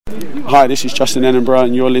Hi, this is Justin Edinburgh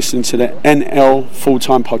and you're listening to the NL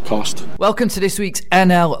Full-Time Podcast. Welcome to this week's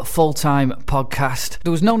NL Full-Time Podcast.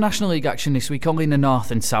 There was no National League action this week, only in the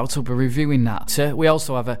North and South, so we're reviewing that. We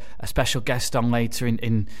also have a special guest on later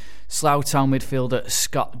in Slough Town midfielder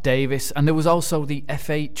Scott Davis, and there was also the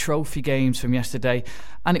FA Trophy games from yesterday,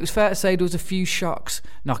 and it was fair to say there was a few shocks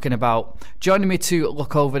knocking about. Joining me to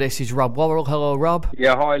look over this is Rob Worrell. Hello, Rob.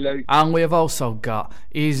 Yeah, hi, Luke. And we have also got,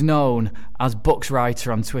 he's known as Bucks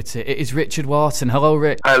Writer on Twitter, it is Richard Wharton. Hello,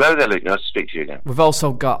 Rich. Hello there, Luke. Nice to speak to you again. We've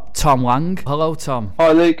also got Tom Lang. Hello, Tom.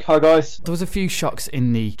 Hi, Luke. Hi, guys. There was a few shocks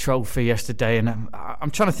in the trophy yesterday, and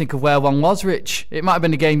I'm trying to think of where one was, Rich. It might have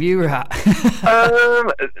been the game you were at.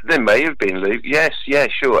 There may have been, Luke. Yes, yeah,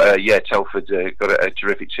 sure. Telford got a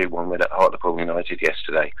terrific 2-1 win at Hartlepool United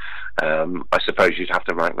yesterday. I suppose you'd have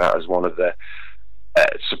to rank that as one of the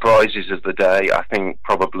surprises of the day. I think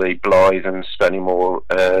probably Blythe and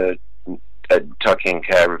Spennymoor taking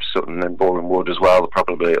care of Sutton and Boreham Wood as well,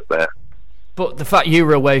 probably up there. But the fact you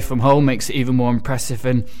were away from home makes it even more impressive,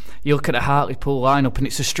 and you look at the Hartlepool lineup and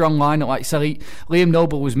it's a strong lineup. Like you said, Liam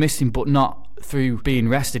Noble was missing, but not through being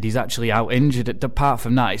rested. He's actually out injured. Apart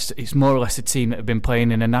from that, it's more or less a team that have been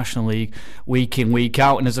playing in the National League week in, week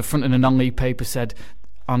out, and as the front of the non-league paper said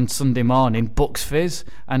on Sunday morning, Bucks Fizz,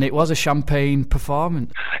 and it was a champagne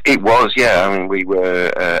performance. It was, yeah. I mean, we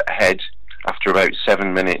were ahead after about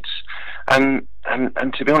 7 minutes. And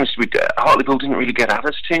to be honest, Hartlepool didn't really get at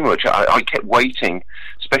us too much. I kept waiting,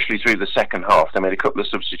 especially through the second half. They made a couple of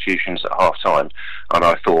substitutions at half time, and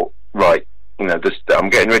I thought, right, I'm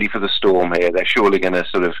getting ready for the storm here. They're surely going to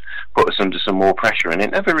sort of put us under some more pressure, and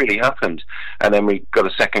it never really happened. And then we got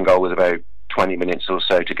a second goal with about 20 minutes or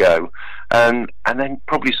so to go, and then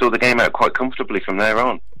probably saw the game out quite comfortably from there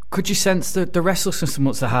on. Could you sense the restlessness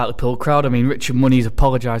amongst the Hartlepool crowd? I mean, Richard Money's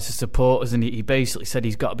apologised to supporters, and he basically said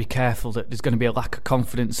he's got to be careful that there's going to be a lack of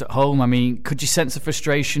confidence at home. I mean, could you sense the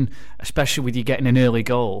frustration, especially with you getting an early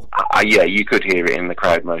goal? Yeah, you could hear it in the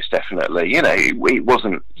crowd, most definitely. It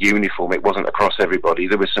wasn't uniform. It wasn't across everybody.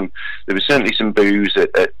 There was certainly some boos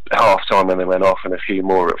at half time when they went off, and a few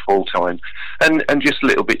more at full time, and just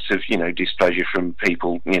little bits of displeasure from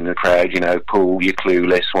people in the crowd. Paul, you're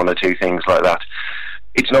clueless, one or two things like that.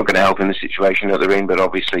 It's not going to help in the situation that they're in, but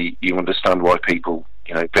obviously you understand why people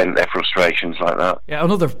vent their frustrations like that. Yeah,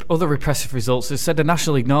 and other repressive results. As said, the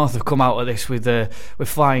National League North have come out of this with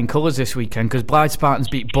flying colours this weekend, because Blythe Spartans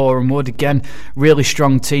beat Boreham Wood again. Really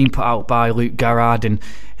strong team put out by Luke Garrard, and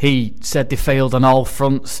he said they failed on all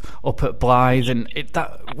fronts up at Blythe. And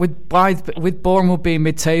with Boreham Wood being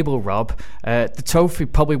mid-table, Rob, the trophy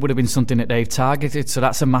probably would have been something that they've targeted. So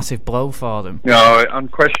that's a massive blow for them. No,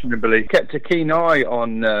 unquestionably. Kept a keen eye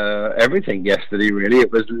on everything yesterday. Really,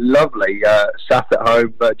 it was lovely. Sat at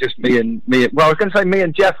home, just me and. Well, I was going to say me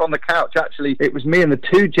and Jeff on the couch. Actually, it was me and the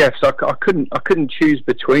two Jeffs. I couldn't choose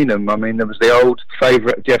between them. I mean, there was the old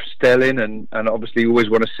favourite Jeff Stelling, and obviously you always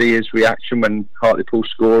want to see his reaction when Hartlepool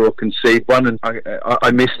score or concede one, and I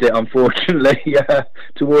missed it, unfortunately,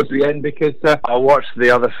 towards the end, because I watched the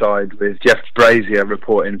other side with Jeff Brazier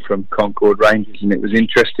reporting from Concord Rangers, and it was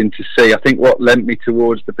interesting to see. I think what lent me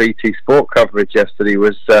towards the BT Sport coverage yesterday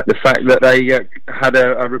was the fact that they had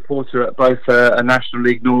a reporter at both a National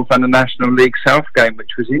League North and a National League South game,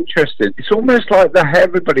 which was interesting. It's almost like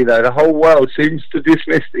everybody there, the whole world, seems to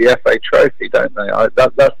dismiss the FA Trophy, don't they?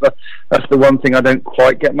 That's the one thing I don't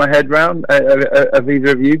quite get my head round. Have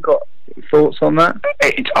either of you got thoughts on that?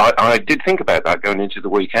 I did think about that going into the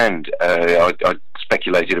weekend. I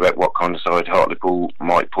speculated about what kind of side Hartlepool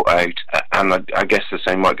might put out, and I guess the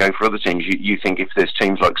same might go for other teams. You think if there's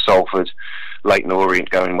teams like Salford, Leyton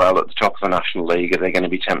Orient going well at the top of the National League, are they going to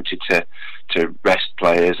be tempted to rest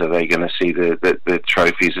players? Are they going to see the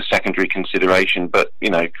trophy as a secondary consideration? But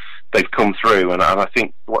they've come through, and I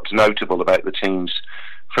think what's notable about the teams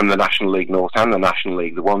from the National League North and the National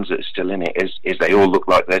League, the ones that are still in it, is they all look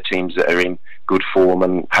like they're teams that are in good form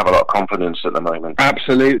and have a lot of confidence at the moment.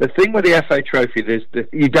 Absolutely. The thing with the FA Trophy is that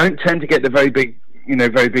you don't tend to get the very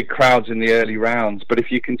big crowds in the early rounds, but if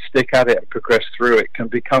you can stick at it and progress through, it can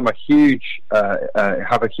become have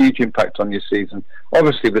a huge impact on your season.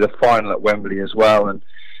 Obviously, with a final at Wembley as well, and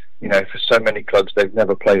for so many clubs, they've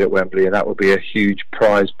never played at Wembley, and that would be a huge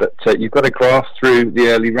prize. But you've got to graft through the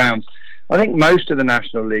early rounds. I think most of the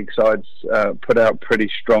National League sides put out pretty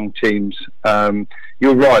strong teams.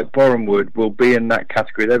 You're right, Boreham Wood will be in that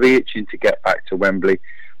category. They'll be itching to get back to Wembley.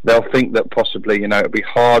 They'll think that possibly, it'll be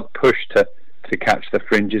hard push to catch the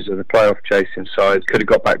fringes of the playoff chasing sides. Could have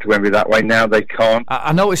got back to Wembley that way. Now they can't.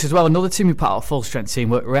 I noticed as well, another team who put out a full strength team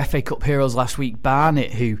were FA Cup heroes last week,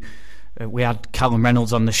 Barnet, who we had Callum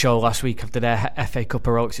Reynolds on the show last week after their FA Cup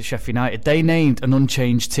heroics at Sheffield United. They named an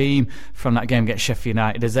unchanged team from that game against Sheffield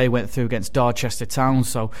United as they went through against Dorchester Town,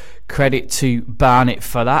 so credit to Barnet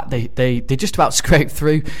for that. They just about scraped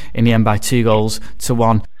through in the end by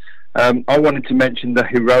 2-1. I wanted to mention the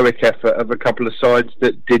heroic effort of a couple of sides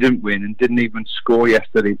that didn't win and didn't even score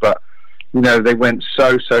yesterday, but they went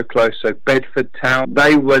so close. So Bedford Town,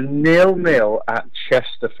 they were 0-0 at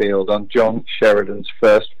Chesterfield on John Sheridan's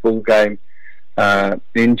first full game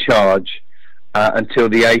in charge until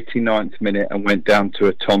the 89th minute, and went down to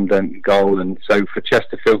a Tom Denton goal. And so for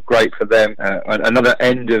Chesterfield, great for them. Another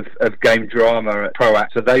end of game drama at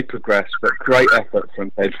Proact. So they progressed, but great effort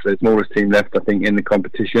from Bedford, smallest team left, I think, in the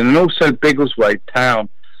competition. And also Biggleswade Town,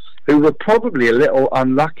 who were probably a little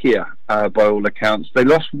unluckier by all accounts. They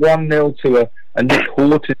lost 1-0 to a Nick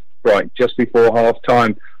Horton strike just before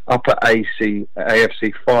half-time up at AFC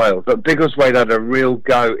Fylde. But Biggleswade had a real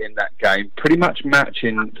go in that game, pretty much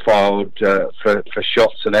matching Fylde for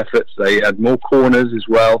shots and efforts. They had more corners as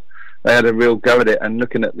well. They had a real go at it, and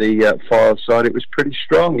looking at the Fylde side, it was pretty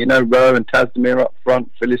strong. Rowe and Tasdemir up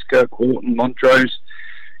front, Phyllis Kirk, Horton, Montrose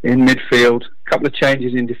in midfield. A couple of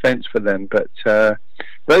changes in defence for them, but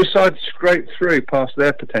those sides scraped through past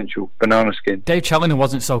their potential banana skin. Dave Challinor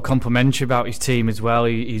wasn't so complimentary about his team as well.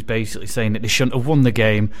 He's basically saying that they shouldn't have won the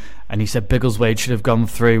game, and he said Biggleswade should have gone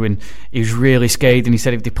through, and he was really scathing, and he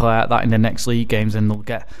said if they play like that in the next league games then they'll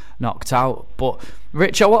get knocked out. But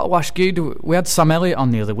Rich, I want to ask you, we had Sam Elliott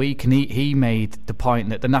on the other week, and he made the point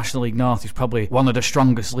that the National League North is probably one of the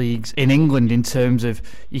strongest leagues in England in terms of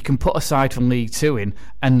you can put a side from League 2 in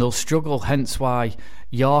and they'll struggle, hence why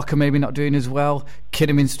York are maybe not doing as well.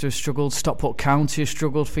 Kidderminster has struggled. Stockport County has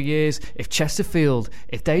struggled for years. If Chesterfield,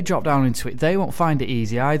 if they drop down into it, they won't find it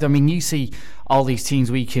easy either. I mean, you see all these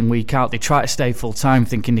teams week in, week out, they try to stay full time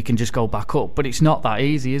thinking they can just go back up, but it's not that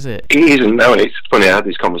easy, is it? It isn't, no, and it's funny, I had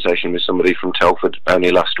this conversation with somebody from Telford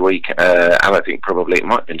only last week, and I think probably it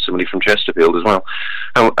might have been somebody from Chesterfield as well,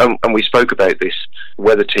 and we spoke about this,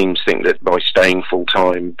 whether teams think that by staying full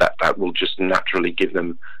time that will just naturally give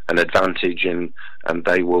them an advantage and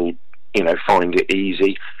they will find it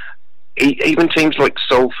easy. Even teams like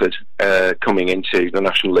Salford coming into the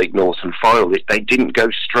National League North and Fylde, they didn't go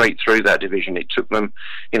straight through that division. It took them,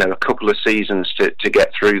 a couple of seasons to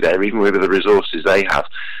get through there, even with the resources they have.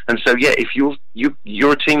 And so, if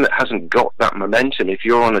you're a team that hasn't got that momentum, if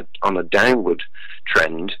you're on a downward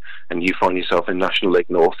trend and you find yourself in National League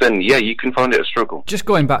North, then you can find it a struggle. Just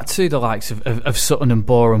going back to the likes of Sutton and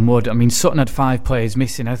Boreham Wood, I mean, Sutton had 5 players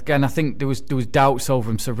missing. Again, I think there was doubts over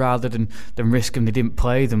them, so rather than risk them, they didn't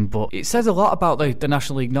play them. But it says a lot about the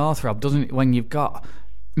National League North, Rob, doesn't it, when you've got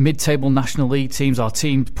mid-table National League teams or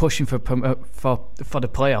teams pushing for the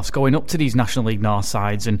playoffs, going up to these National League North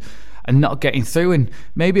sides and not getting through, and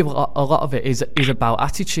maybe a lot of it is about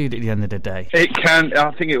attitude at the end of the day. It can.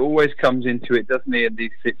 I think it always comes into it, doesn't it, in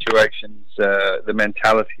these situations, the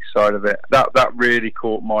mentality side of it. That really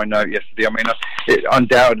caught my note yesterday. I mean, it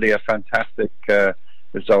undoubtedly a fantastic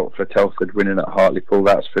result for Telford winning at Hartlepool,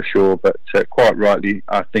 that's for sure, but quite rightly,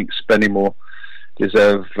 I think Spennymoor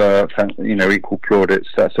deserve equal plaudits.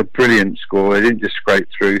 That's a brilliant score. They didn't just scrape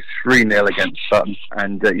through. 3-0 against Sutton,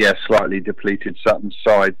 and slightly depleted Sutton's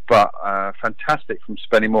side, but fantastic from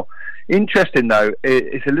Spennymoor. Interesting though,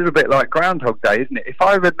 it's a little bit like Groundhog Day, isn't it? If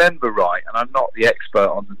I remember right, and I'm not the expert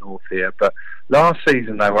on the North here, but last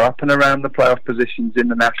season they were up and around the playoff positions in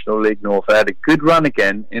the National League North. They had a good run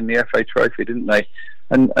again in the FA Trophy, didn't they?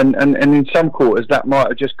 And in some quarters that might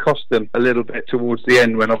have just cost them a little bit towards the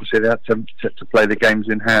end, when obviously they had to play the games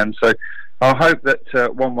in hand. So I hope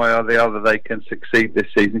that one way or the other they can succeed this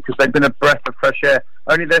season, because they've been a breath of fresh air.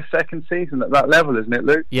 Only their second season at that level, isn't it,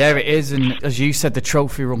 Luke? Yeah, it is. And as you said, the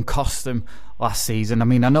trophy run cost them last season. I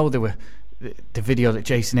mean, I know there were the video that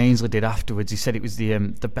Jason Ainsley did afterwards. He said it was the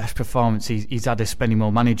best performance he's had as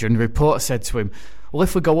Spennymoor manager, and the reporter said to him, well,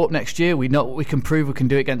 if we go up next year, we know what we can prove we can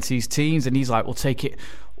do against these teams. And he's like, we'll take it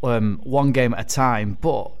one game at a time.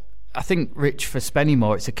 But I think, Rich, for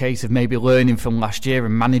Spennymoor, it's a case of maybe learning from last year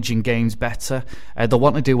and managing games better. They'll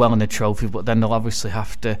want to do well in the trophy, but then they'll obviously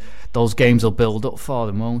have to, those games will build up for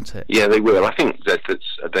them, won't it? Yeah, they will. I think that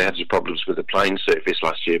they had some problems with the playing surface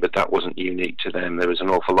last year, but that wasn't unique to them. There was an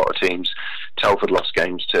awful lot of teams. Telford lost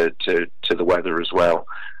games to the weather as well.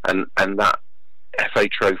 And that FA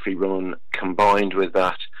Trophy run, combined with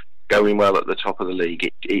that going well at the top of the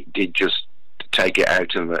league, it did just take it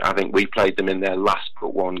out of them. I think we played them in their last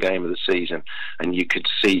but one game of the season, and you could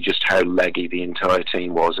see just how leggy the entire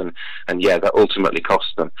team was, and that ultimately cost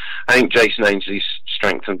them. I think Jason Ainsley's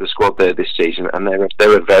strengthened the squad there this season, and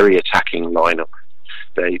they're a very attacking lineup.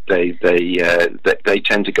 They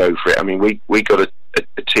tend to go for it. I mean, we got a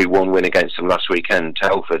 2-1 win against them last weekend,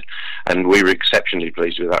 Telford, and we were exceptionally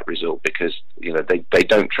pleased with that result because they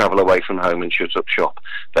don't travel away from home and shut up shop.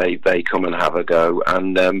 They come and have a go,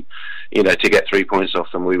 and to get 3 points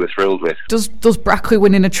off them, we were thrilled with. Does Brackley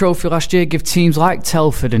winning a trophy last year give teams like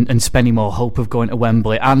Telford and Spennymoor hope of going to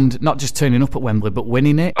Wembley and not just turning up at Wembley but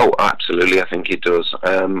winning it? Oh, absolutely, I think it does.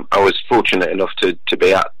 I was fortunate enough to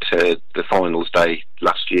be at the finals day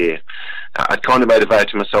last year. I'd kind of made a vow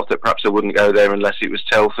to myself that perhaps I wouldn't go there unless it was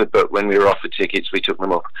Telford, but when we were offered tickets, we took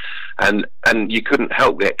them up. And you couldn't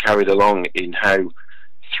help get carried along in how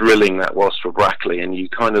thrilling that was for Brackley, and you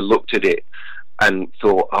kind of looked at it and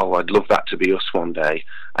thought, oh, I'd love that to be us one day.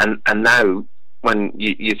 And now, when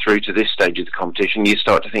you're through to this stage of the competition, you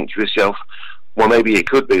start to think to yourself, well, maybe it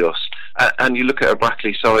could be us. And you look at a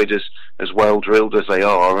Brackley side as well drilled as they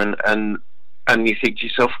are, and you think to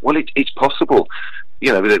yourself, well, it's possible.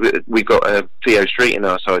 We've got Theo Street in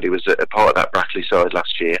our side, who was a part of that Brackley side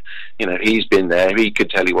last year. He's been there. He could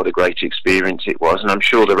tell you what a great experience it was, and I'm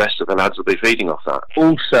sure the rest of the lads will be feeding off that.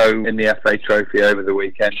 Also, in the FA Trophy over the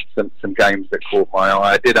weekend, some games that caught my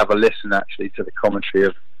eye. I did have a listen, actually, to the commentary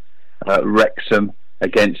of Wrexham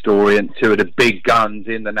against Orient, two of the big guns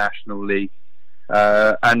in the National League.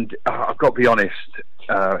 And I've got to be honest,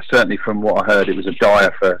 certainly from what I heard, it was a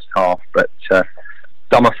dire first half, but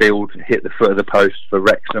Summerfield hit the foot of the post for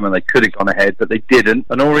Wrexham and they could have gone ahead, but they didn't.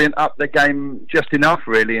 And Orient upped their game just enough,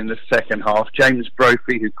 really, in the second half. James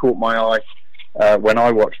Brophy, who caught my eye when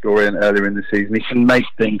I watched Orient earlier in the season, he can make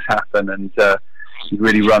things happen, and he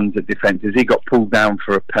really runs at defences. He got pulled down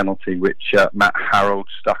for a penalty, which Matt Harrold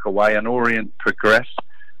stuck away, and Orient progressed.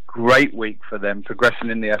 Great week for them, progressing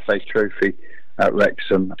in the FA Trophy at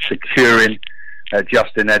Wrexham, securing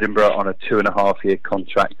Justin Edinburgh on a 2.5-year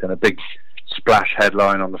contract, and a big splash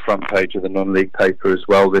headline on the front page of the non-league paper as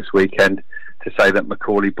well this weekend to say that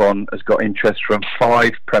Macaulay Bonne has got interest from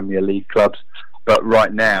 5 Premier League clubs, but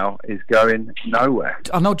right now is going nowhere.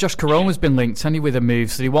 I know Josh Corona's been linked with a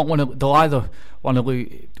move, so they'll either want to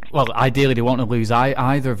lose. Well, ideally they want to lose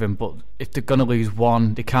either of them, but if they're going to lose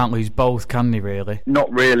one, they can't lose both, can they? Really?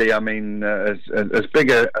 Not really. I mean, as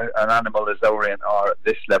big an animal as Orient are at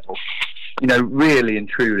this level, really and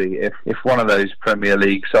truly, if one of those Premier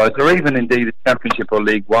League sides, or even indeed a Championship or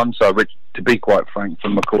League One side, which, to be quite frank,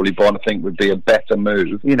 from Macaulay Bonne, I think would be a better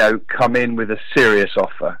move, come in with a serious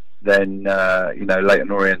offer, then Leyton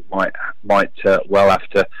Orient might well have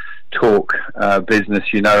to talk business,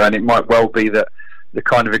 and it might well be that the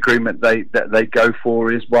kind of agreement they go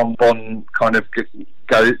for is one Bonne kind of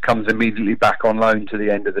comes immediately back on loan to the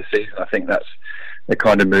end of the season. I think that's the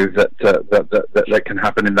kind of move that can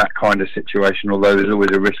happen in that kind of situation, although there's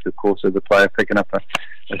always a risk, of course, of the player picking up a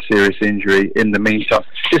serious injury in the meantime.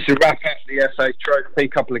 Just to wrap up the FA Trophy, a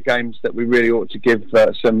couple of games that we really ought to give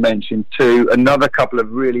some mention to. Another couple of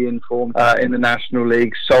really informed in the National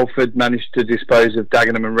League. Salford managed to dispose of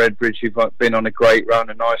Dagenham and Redbridge, who've been on a great run,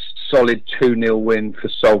 a nice solid 2-0 win for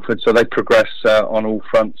Salford, so they progress on all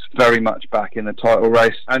fronts, very much back in the title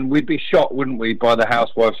race. And we'd be shocked, wouldn't we, by the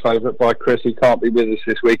Housewives' favourite, by Chris, who can't be with us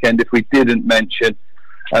this weekend, if we didn't mention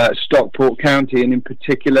Stockport County, and in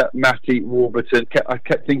particular Matty Warburton. I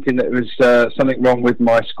kept thinking that there was something wrong with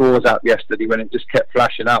my scores app yesterday when it just kept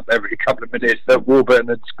flashing up every couple of minutes that Warburton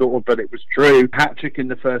had scored, but it was true. Hat-trick in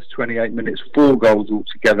the first 28 minutes, 4 goals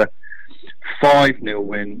altogether, 5-0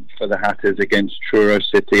 win for the Hatters against Truro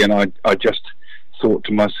City, and I just thought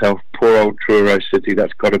to myself, poor old Truro City,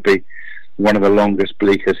 that's got to be one of the longest,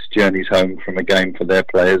 bleakest journeys home from a game for their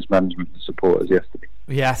players, management and supporters yesterday.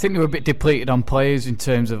 Yeah, I think they were a bit depleted on players in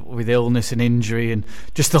terms of with illness and injury and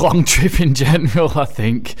just the long trip in general, I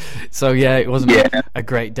think. So, yeah, it wasn't a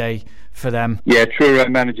great day for them. Yeah, Truro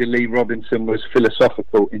manager Lee Robinson was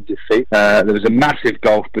philosophical in defeat. There was a massive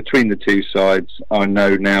gulf between the two sides. I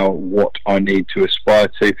know now what I need to aspire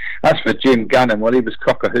to. As for Jim Gannon, well, he was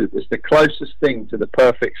cock-a-hoop. It's the closest thing to the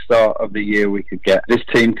perfect start of the year we could get. This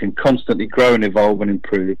team can constantly grow and evolve and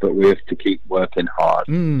improve, but we have to keep working hard.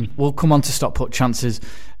 We'll come on to Stockport chances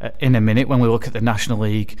in a minute when we look at the National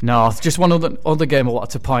League North. Just one other game I wanted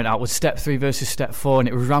to point out was Step 3 versus Step 4, and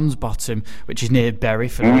it was Ramsbottom, which is near Bury,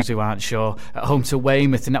 for those who aren't sure, at home to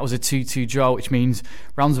Weymouth, and that was a 2-2 draw, which means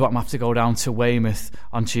Ramsbottom have to go down to Weymouth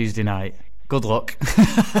on Tuesday night. Good luck.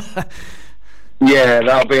 Yeah,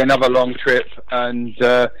 that'll be another long trip, and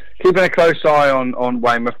keeping a close eye on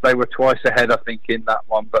Weymouth. They were twice ahead, I think, in that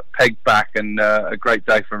one, but pegged back, and a great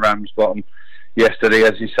day for Ramsbottom yesterday.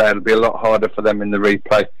 As you say, it'll be a lot harder for them in the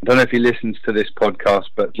replay. I don't know if he listens to this podcast,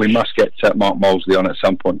 but we must get Mark Molesley on at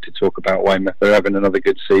some point to talk about Weymouth. They're having another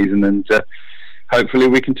good season, and hopefully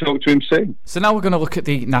we can talk to him soon. So now we're going to look at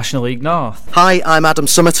the National League North. Hi, I'm Adam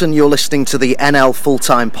Summerton. You're listening to the NL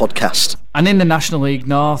Full-Time Podcast. And in the National League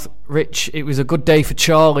North, Rich, it was a good day for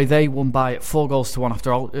Chorley. They won by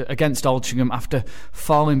 4-1 against Altrincham after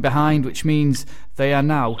falling behind, which means they are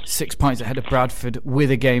now 6 points ahead of Bradford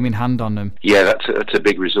with a game in hand on them. Yeah, that's a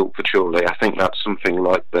big result for Chorley. I think that's something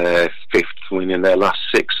like their 5th win in their last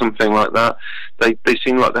 6, something like that. They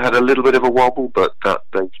seem like they had a little bit of a wobble, but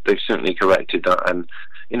they've certainly corrected that. And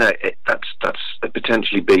that's a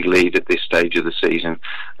potentially big lead at this stage of the season,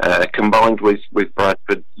 combined with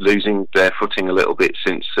Bradford losing their footing a little bit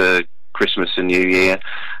since Christmas and New Year,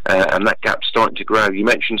 and that gap's starting to grow. You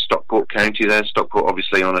mentioned Stockport County there. Stockport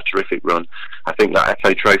obviously on a terrific run. I think that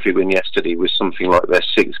FA Trophy win yesterday was something like their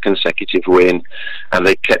 6th consecutive win, and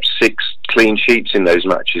they kept 6 clean sheets in those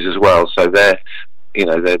matches as well. So they're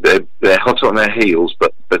hot on their heels,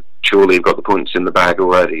 but surely have got the points in the bag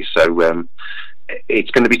already. So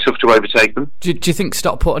it's going to be tough to overtake them. Do you think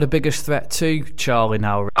Stockport are the biggest threat to Chorley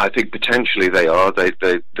now? I think potentially they are. They've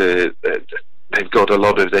got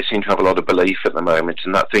they seem to have a lot of belief at the moment,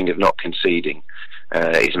 and that thing of not conceding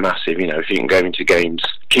is massive. If you can go into games,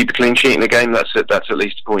 keep a clean sheet in a game, that's at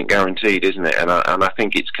least a point guaranteed, isn't it? And I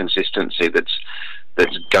think it's consistency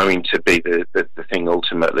that's going to be the thing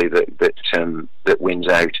ultimately that wins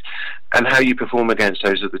out. And how you perform against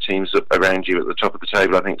those other teams around you at the top of the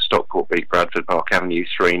table. I think Stockport beat Bradford Park Avenue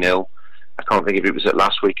 3-0. I can't think if it was at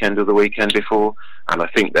last weekend or the weekend before. And I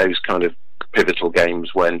think those kind of pivotal games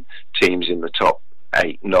when teams in the top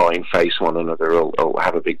 8, 9 face one another will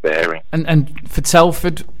have a big bearing. And for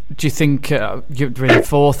Telford, do you think you're in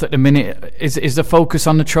 4th at the minute? Is the focus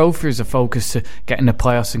on the trophy, or is the focus to get in the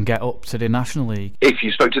playoffs and get up to the National League? If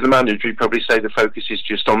you spoke to the manager, he'd probably say the focus is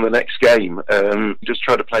just on the next game. Just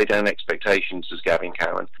try to play down expectations as Gavin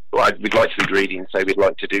Cowan. We'd like to be greedy and say we'd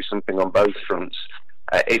like to do something on both fronts.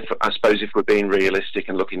 I suppose if we're being realistic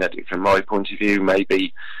and looking at it from my point of view,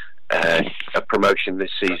 maybe a promotion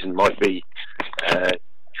this season might be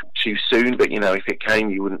too soon, but if it came,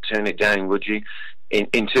 you wouldn't turn it down, would you?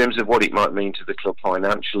 In terms of what it might mean to the club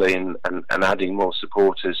financially and adding more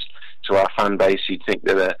supporters to our fan base, you'd think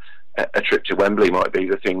that a trip to Wembley might be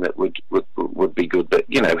the thing that would be good. But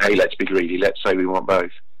hey, let's be greedy. Let's say we want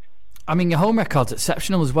both. I mean, your home record's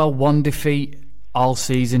exceptional as well. 1 defeat all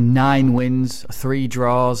season, 9 wins, 3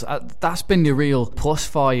 draws. That's been the real plus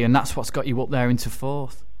for you, and that's what's got you up there into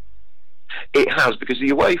 4th. It has, because the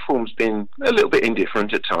away form's been a little bit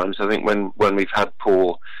indifferent at times. I think when we've had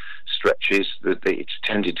poor stretches, that it's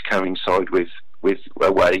tended to coincide with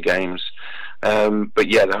away games. But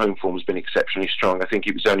yeah, the home form's been exceptionally strong. I think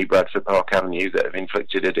it was only Bradford Park Avenue that have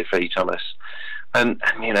inflicted a defeat on us, and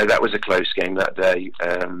that was a close game that day.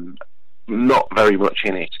 Not very much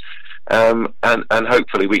in it. And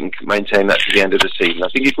hopefully we can maintain that to the end of the season. I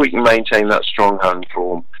think if we can maintain that strong home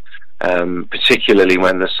form, particularly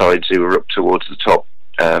when the sides who are up towards the top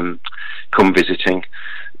come visiting,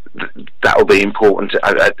 that will be important.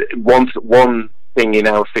 One thing in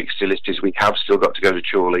our fixture list is we have still got to go to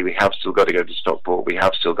Chorley, we have still got to go to Stockport, we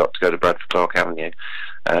have still got to go to Bradford Park Avenue.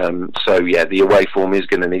 So yeah, the away form is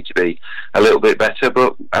going to need to be a little bit better,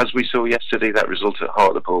 but as we saw yesterday, that result at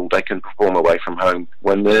Hartlepool, they can perform away from home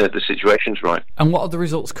when the situation's right. And what other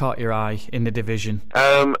results caught your eye in the division?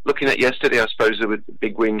 Looking at yesterday, I suppose there were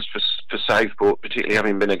big wins for Southport, particularly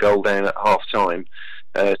having been a goal down at half time,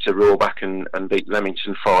 to roar back and beat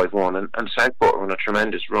Leamington 5-1, and Southport are on a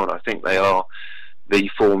tremendous run. I think they are the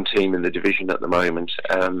form team in the division at the moment.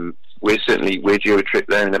 We're due a trip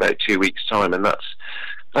there in about 2 weeks' time, and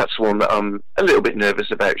that's one that I'm a little bit nervous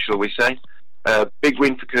about, shall we say. Big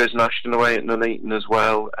win for Curzon Ashton away at Nuneaton as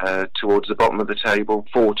well, towards the bottom of the table,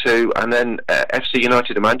 4-2, and then FC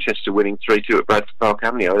United of Manchester winning 3-2 at Bradford Park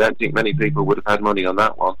Avenue. I don't think many people would have had money on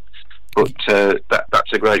that one, but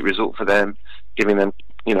that's a great result for them, giving them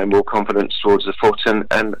more confidence towards the foot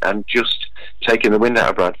and just taking the wind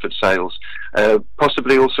out of Bradford's sails.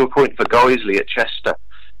 Possibly also a point for Guiseley at Chester.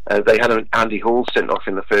 They had Andy Hall sent off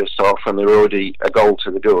in the first half and they were already a goal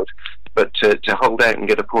to the good, but to hold out and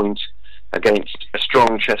get a point against a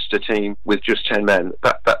strong Chester team with just 10 men,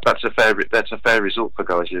 that's a fair result for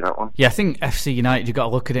Guiseley, that one. Yeah, I think FC United, you've got to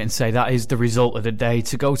look at it and say that is the result of the day.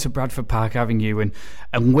 To go to Bradford Park Avenue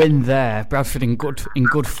and win there, Bradford in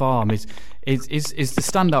good form is the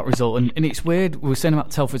standout result, and it's weird. We were saying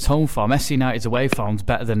about Telford's home form. FC United's away form's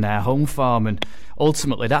better than their home form, and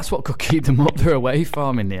ultimately that's what could keep them up, their away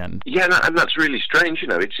form in the end. Yeah, and that's really strange.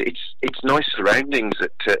 It's nice surroundings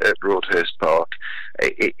at Broadhurst Park.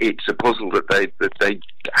 It's a puzzle that they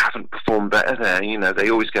haven't performed better there. They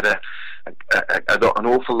always get an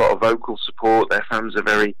awful lot of vocal support. Their fans are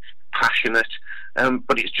very passionate.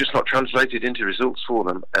 but it's just not translated into results for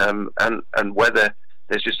them. And whether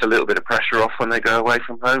there's just a little bit of pressure off when they go away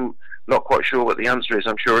from home, not quite sure what the answer is.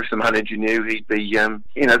 I'm sure if the manager knew, he'd be,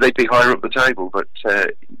 they'd be higher up the table. But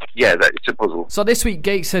it's a puzzle. So this week,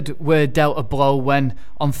 Gateshead were dealt a blow when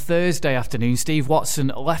on Thursday afternoon, Steve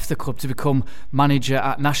Watson left the club to become manager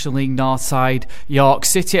at National League North side York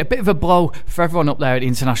City. A bit of a blow for everyone up there at the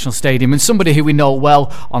International Stadium, and somebody who we know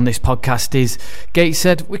well on this podcast is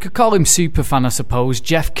Gateshead. We could call him super fan, I suppose,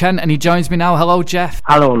 Jeff Kent, and he joins me now. Hello, Jeff.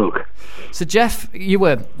 Hello, Luke. So, Jeff, you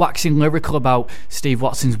were waxing lyrical about Steve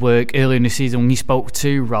Watson's work earlier in the season when you spoke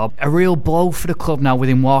to Rob. A real blow for the club now with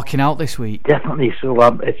him walking out this week. Definitely so.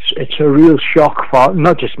 It's a real shock for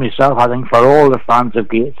not just myself, I think, for all the fans of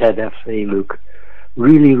Gateshead FC, Luke.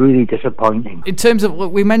 Really, really disappointing. In terms of,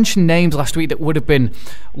 we mentioned names last week that would have been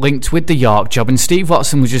linked with the York job, and Steve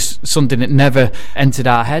Watson was just something that never entered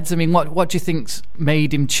our heads. I mean, what do you think's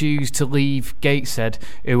made him choose to leave Gateshead,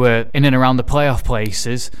 who were in and around the playoff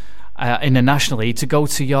places, in the National League, to go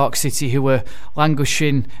to York City, who were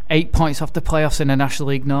languishing 8 points off the playoffs in the National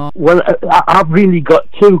League North? Well, I've really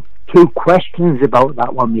got two questions about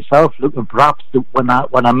that one myself. Look, and perhaps when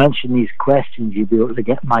I mention these questions, you'll be able to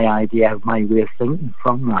get my idea of my way of thinking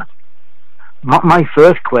from that. My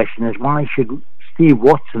first question is, why should Steve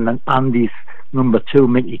Watson and Andy's number 2,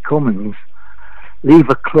 Mickey Cummins, leave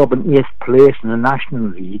a club in 8th place in the National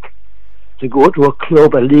League to go to a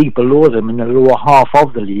club a league below them in the lower half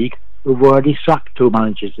of the league, who've already sacked 2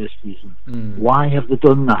 managers this season? Why have they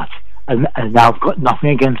done that? And I've got nothing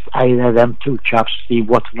against either of them 2 chaps, Steve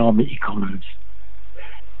Watson or Mickey Cummins.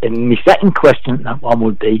 And my second question, that one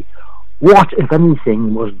would be, what, if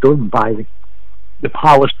anything, was done by the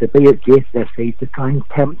powers to be at Gateshead FC to try and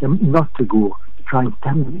tempt them not to go, to try and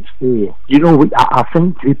tempt them to stay? You know, I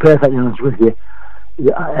think, to be perfectly honest with you,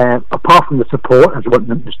 apart from the supporters wanting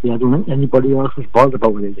them to stay, I don't think anybody else was bothered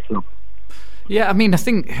about it at the club. Yeah, I mean, I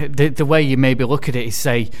think the way you maybe look at it is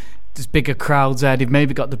say there's bigger crowds there, they've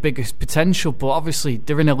maybe got the biggest potential, but obviously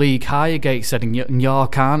they're in a league higher, Gateshead, and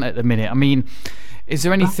York aren't at the minute. I mean, is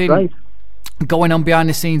there anything going on behind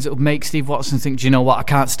the scenes that would make Steve Watson think, do you know what, I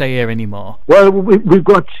can't stay here anymore? Well, we've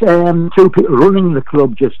got 2 people running the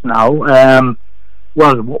club just now.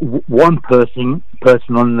 One person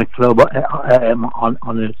on the club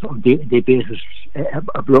on a day-to-day basis,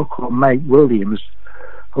 a bloke called Mike Williams,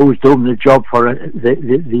 who's doing the job for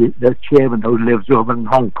the chairman who lives over in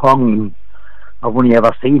Hong Kong. And I've only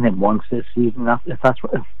ever seen him once this season. If that's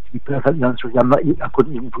what, to be perfectly honest with you, I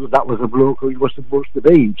couldn't even prove that was a bloke who he was supposed to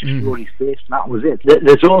be. Just saw his face, and that was it.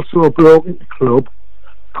 There's also a bloke at the club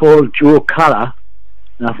called Joe Carra,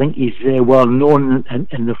 and I think he's well known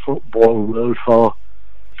in the football world for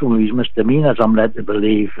some of his misdemeanors, I'm led to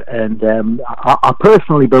believe. And I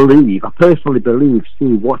personally believe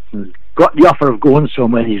Steve Watson's got the offer of going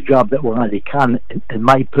somewhere he's grabbed it while he can. And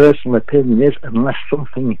my personal opinion is, unless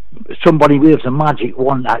somebody waves a magic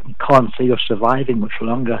wand, I can't see us surviving much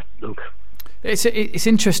longer. Look, it's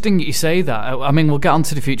interesting that you say that. I mean, we'll get on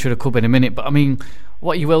to the future of the club in a minute, but I mean,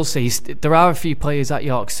 what you will see is there are a few players at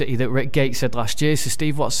York City that were at Gateshead last year, so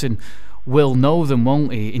Steve Watson will know them,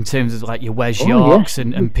 won't he, in terms of like your Wes Yorks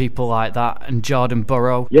and people like that, and Jordan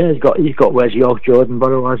Burrow. Yeah, he's got Wes York, Jordan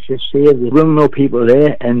Burrow, as you say. We'll know people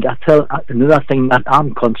there. And another thing that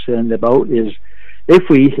I'm concerned about is if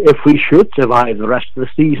we should survive the rest of the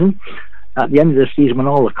season, at the end of the season when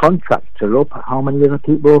all the contracts are up, how many other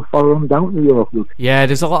people will follow them down to York? Yeah,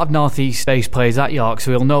 there's a lot of North East based players at York,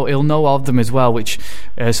 so he'll know of them as well, which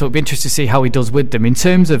so it'll be interesting to see how he does with them. In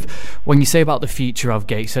terms of when you say about the future of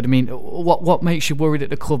Gateshead, I mean, what makes you worried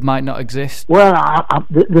that the club might not exist? Well,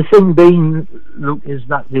 the thing being, look, is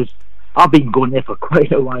that I've been going there for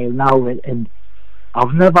quite a while now, and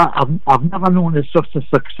I've never known as such a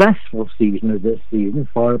successful season as this season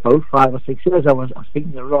for about 5 or 6 years. I was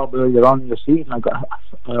speaking to Rob earlier on in the season. I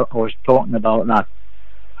was talking about that.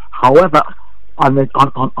 However, on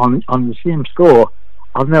the same score,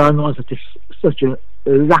 I've never known such a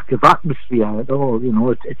lack of atmosphere at all. You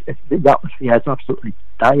know, the atmosphere is absolutely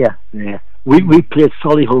dire there. We played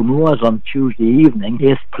Solihull Moors on Tuesday evening,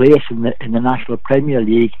 8th place in the National Premier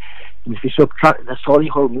League. And if you subtract the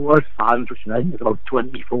Solihull Moors fans, which I think is about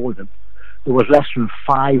 24 of them, there was less than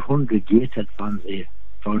 500 Gateshead fans there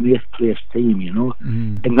for an 8th place team, you know.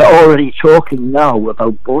 And they're already talking now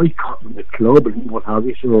about boycotting the club and what have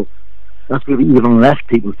you, so that's going to be even less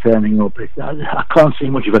people turning up. I can't see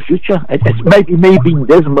much of a future. It's maybe me being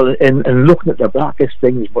dismal and looking at the blackest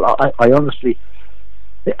things, but I honestly,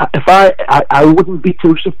 if I wouldn't be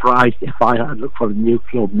too surprised if I had looked for a new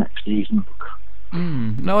club next season.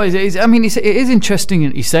 No, it is. I mean, it is interesting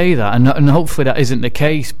that you say that, and hopefully that isn't the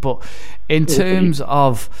case. But in terms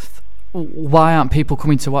of why aren't people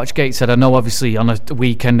coming to watch Gateshead? I know obviously on a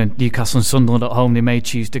weekend and Newcastle and Sunderland at home, they may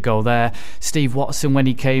choose to go there. Steve Watson, when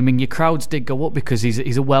he came in, your crowds did go up because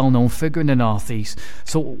he's a well-known figure in the North East.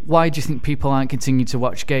 So why do you think people aren't continuing to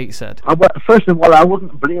watch Gateshead? First of all, I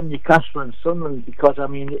wouldn't blame Newcastle and Sunderland, because I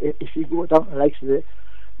mean, if you go down to the likes of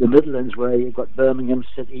the Midlands, where you've got Birmingham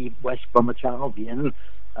City, West Bromwich Albion,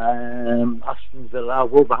 Aston Villa,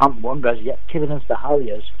 Wolverhampton Wanderers, yet Kidderminster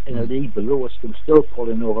Harriers in a league below us can still pull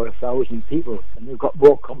in over 1,000 people, and they've got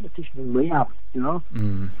more competition than we have, you know.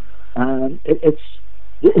 And it's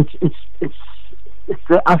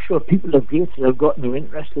the actual people of Gateshead that have got no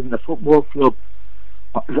interest in the football club.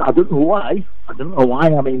 I don't know why.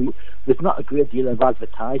 I mean, there's not a great deal of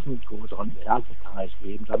advertising that goes on to advertise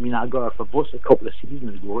games. I mean, I got off a bus a couple of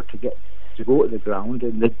seasons ago to go to the ground,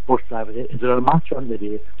 and the bus driver said, "Is there a match on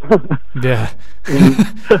today?" Yeah.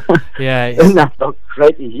 Yeah. And that's not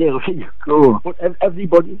crazy. Yeah, where you go. But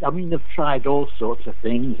everybody, I mean, they've tried all sorts of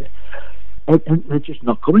things, and they're just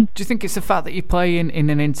not coming. Do you think it's the fact that you play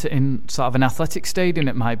in sort of an athletic stadium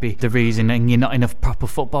that might be the reason, and you're not in a proper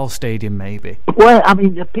football stadium, maybe? Well, I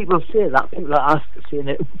mean, people say that. People are saying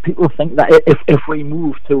it. People think that if we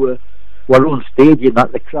move to our own stadium,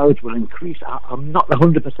 that the crowds will increase. I'm not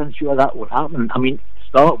 100% sure that will happen. I mean, to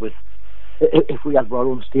start with, if we had our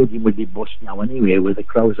own stadium, we'd be bust now anyway with the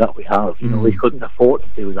crowds that we have. You know, we couldn't afford to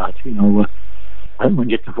do that. You know, I don't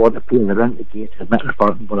just afford to pay the rent to Gateshead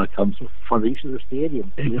Metropolitan Borough Council for the use of the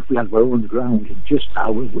stadium. And if we had our own ground, just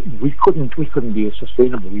now we couldn't be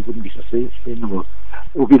sustainable. We wouldn't be sustainable.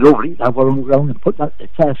 It would be lovely to have our own ground and put that to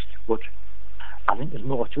test, but I think there's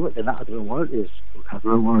more to it than that. I don't know what it is.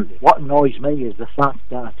 What annoys me is the fact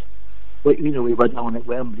that, we were down at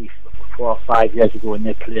Wembley 4 or 5 years ago in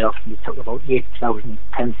their playoffs, and we took about 8,000,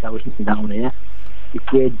 10,000 down there. We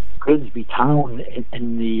played Grimsby Town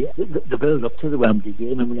in the build up to the Wembley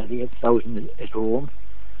game, and we had 8,000 at home.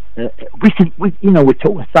 We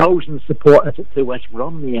took 1,000 supporters to West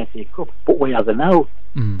Brom in the FA Cup, but we are there now.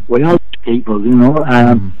 We are people, you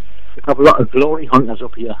know. We have a lot of glory hunters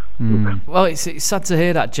up here. Well, it's sad to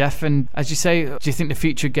hear that, Jeff. And as you say, do you think the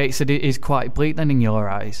future of Gateshead is quite bleak then in your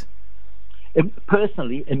eyes?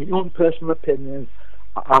 Personally, in my own personal opinion,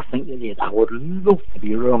 I think it is. I would love to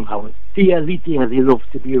be wrong. I would dearly, dearly love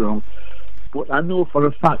to be wrong. But I know for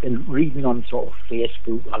a fact, and reading on sort of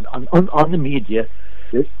Facebook, on the media,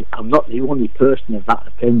 I'm not the only person of that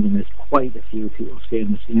opinion. There's quite a few people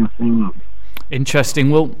saying the same thing.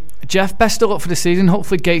 Interesting. Well, Jeff, best of luck for the season.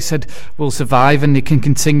 Hopefully Gateshead will survive and they can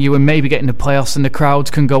continue and maybe get in the playoffs and the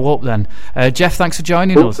crowds can go up then. Jeff, thanks for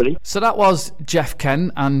joining us. So that was Jeff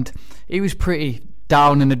Kent, and he was pretty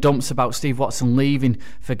down in the dumps about Steve Watson leaving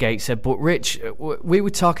for Gateshead. But Rich, we were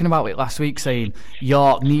talking about it last week, saying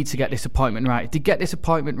York need to get this appointment right. If they get this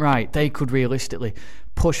appointment right, they could realistically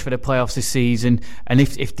push for the playoffs this season, and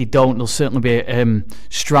if they don't, they'll certainly be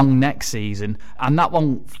strong next season. And that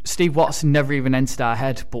one, Steve Watson never even entered our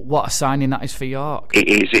head, but what a signing that is for York. It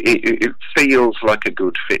is. It feels like a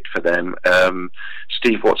good fit for them.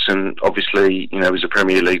 Steve Watson, obviously, was a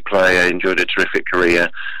Premier League player, enjoyed a terrific career,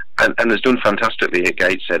 and has done fantastically at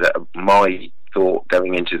Gateshead. My thought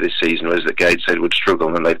going into this season was that Gateshead would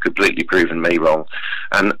struggle, and they've completely proven me wrong.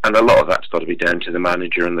 And a lot of that's got to be down to the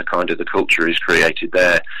manager and the kind of the culture he's created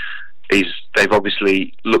there. They've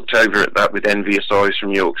obviously looked over at that with envious eyes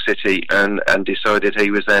from York City and decided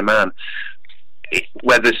he was their man.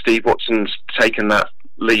 Whether Steve Watson's taken that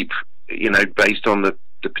leap, based on the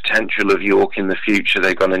potential of York in the future,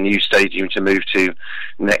 they've got a new stadium to move to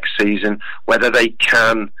next season. Whether they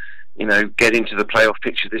can get into the playoff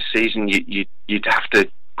picture this season, you'd have to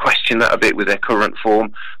question that a bit with their current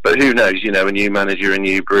form. But who knows, a new manager, a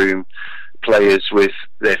new groom, players with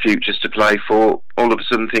their futures to play for, all of a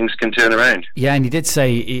sudden things can turn around. Yeah, and he did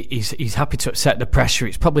say he's happy to accept the pressure.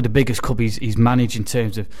 It's probably the biggest club he's managed in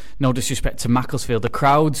terms of, no disrespect to Macclesfield, the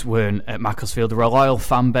crowds weren't at Macclesfield. They were a loyal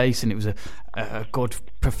fan base, and it was a good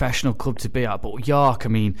professional club to be at. But York, I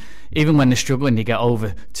mean, even when they're struggling, they get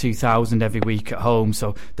over 2,000 every week at home.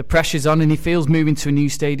 So the pressure's on, and he feels moving to a new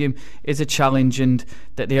stadium is a challenge, and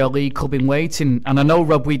that they are a league club in waiting. And I know,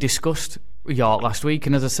 Rob, we discussed York last week,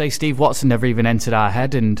 and as I say, Steve Watson never even entered our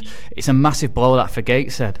head, and it's a massive blow that for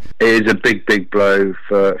Gateshead. It is a big blow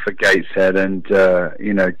for Gateshead, and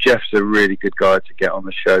Jeff's a really good guy to get on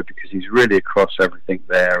the show because he's really across everything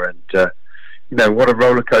there, and what a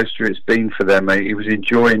roller coaster it's been for them. He was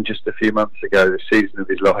enjoying just a few months ago the season of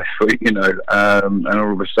his life, and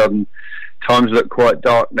all of a sudden times look quite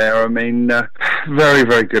dark now. I mean, very,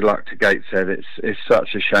 very good luck to Gateshead. It's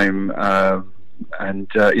such a shame.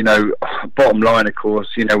 Bottom line, of course,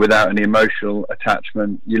 without any emotional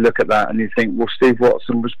attachment, you look at that and you think, well, Steve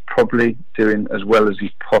Watson was probably doing as well as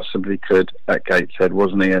he possibly could at Gateshead,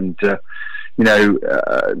 wasn't he? And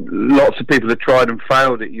lots of people have tried and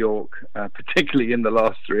failed at York, particularly in the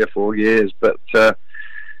last 3 or 4 years, but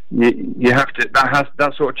you have to.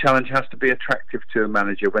 That sort of challenge has to be attractive to a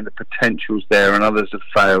manager when the potential's there and others have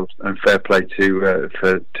failed. And fair play to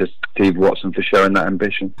Steve Watson for showing that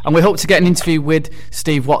ambition. And we hope to get an interview with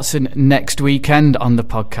Steve Watson next weekend on the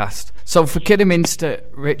podcast. So for Kidderminster,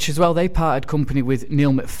 Rich, as well, they parted company with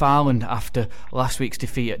Neil McFarlane after last week's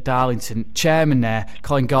defeat at Darlington. Chairman there,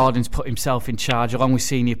 Colin Gordon's put himself in charge, along with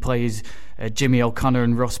senior players Jimmy O'Connor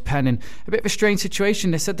and Ross Pennon. A bit of a strange situation.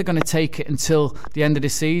 They said they're going to take it until the end of the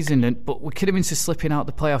season, but with Kidderminster slipping out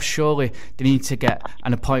the playoffs, surely they need to get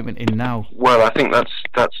an appointment in now. Well, I think that's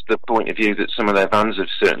the point of view that some of their fans have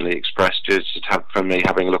certainly expressed. Just from me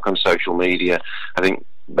having a look on social media, I think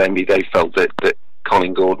maybe they felt that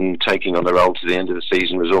Colin Gordon taking on the role to the end of the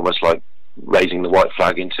season was almost like raising the white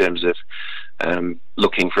flag in terms of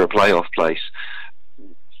looking for a playoff place.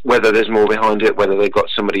 Whether there's more behind it, whether they've got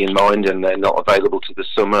somebody in mind and they're not available to the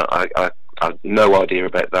summer, I have no idea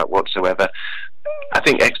about that whatsoever. I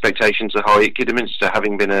think expectations are high at Kidderminster,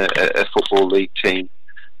 having been a Football League team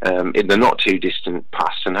in the not too distant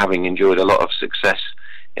past and having enjoyed a lot of success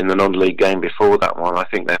in the non-league game before that one. I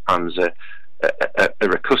think their fans are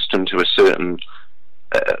accustomed to a certain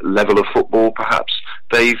level of football. Perhaps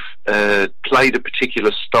they've played a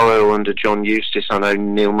particular style under John Eustace. I know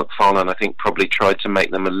Neil McFarlane, I think, probably tried to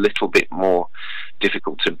make them a little bit more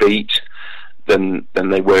difficult to beat than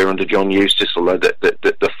they were under John Eustace, although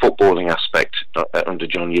the footballing aspect under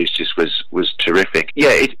John Eustace was terrific.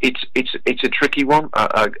 Yeah, it's a tricky one.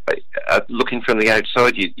 Looking from the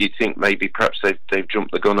outside, you'd think maybe perhaps they've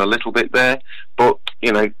jumped the gun a little bit there, but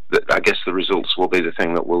I guess the results will be the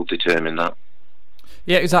thing that will determine that.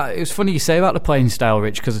 Yeah, it was funny you say about the playing style,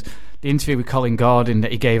 Rich, because the interview with Colin Gordon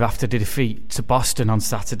that he gave after the defeat to Boston on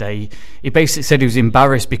Saturday, he basically said he was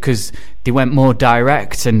embarrassed because they went more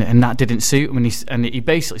direct and that didn't suit him, and he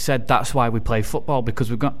basically said that's why we play football, because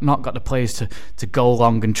we've not got the players to go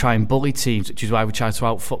along and try and bully teams, which is why we try to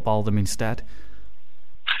out-football them instead.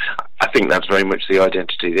 I think that's very much the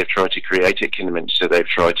identity they've tried to create at Kidderminster. They've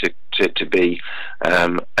tried to be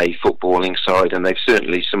a footballing side, and they've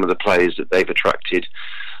certainly, some of the players that they've attracted,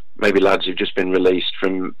 maybe lads who've just been released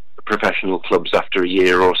from professional clubs after a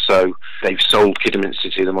year or so, they've sold Kidderminster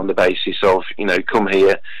to them on the basis of, come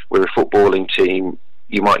here, we're a footballing team,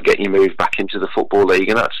 you might get your move back into the Football League,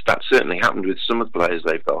 and that's certainly happened with some of the players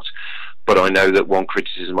they've got. But I know that one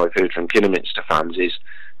criticism I've heard from Kidderminster fans is,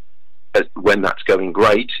 when that's going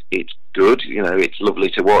great, it's good, it's lovely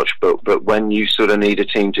to watch, but when you sort of need a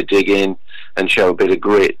team to dig in and show a bit of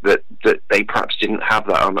grit, that they perhaps didn't have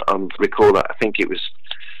that. Recall that, I think it was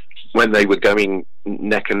when they were going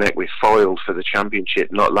neck and neck with Fylde for the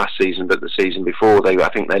championship, not last season but the season before, I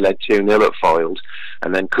think they led 2-0 at Fylde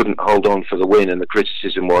and then couldn't hold on for the win, and the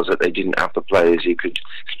criticism was that they didn't have the players who could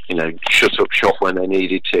shut up shop when they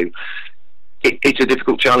needed to. It's a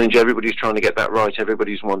difficult challenge. Everybody's trying to get that right.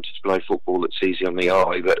 Everybody's wanted to play football that's easy on the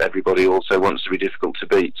eye, but everybody also wants to be difficult to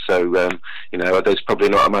beat. So, there's probably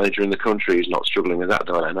not a manager in the country who's not struggling with that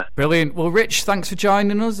dilemma. Brilliant. Well, Rich, thanks for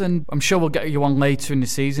joining us, and I'm sure we'll get you on later in the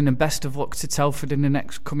season, and best of luck to Telford in the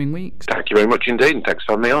next coming weeks. Thank you very much indeed, and thanks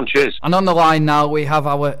for having me on. Cheers. And on the line now, we have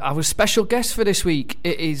our special guest for this week.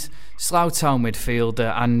 It is Slough Town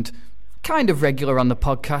midfielder and kind of regular on the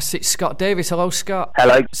podcast, it's Scott Davis. Hello, Scott.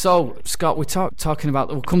 Hello. So, Scott, we're talking about,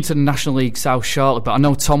 we'll come to the National League South shortly, but I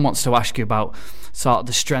know Tom wants to ask you about sort of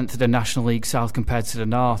the strength of the National League South compared to the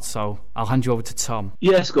North, so I'll hand you over to Tom.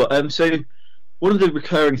 Yeah, Scott. So one of the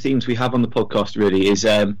recurring themes we have on the podcast really is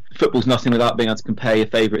football's nothing without being able to compare your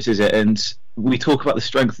favourites, is it? And we talk about the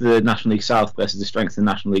strength of the National League South versus the strength of the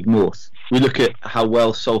National League North. We look at how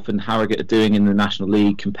well Salford and Harrogate are doing in the National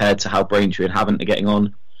League compared to how Braintree and Havant are getting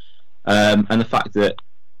on. And the fact that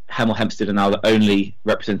Hemel Hempstead are now the only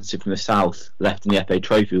representative from the South left in the FA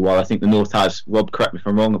Trophy, while I think the North has, Rob, correct me if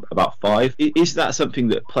I'm wrong, about 5. Is that something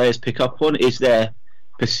that players pick up on? Is there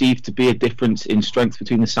perceived to be a difference in strength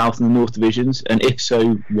between the South and the North divisions? And if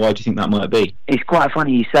so, why do you think that might be? It's quite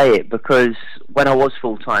funny you say it, because when I was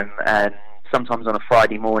full-time, sometimes on a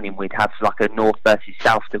Friday morning we'd have like a North versus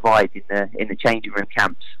South divide in the changing room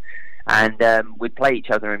camps, and we'd play each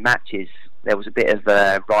other in matches. There was a bit of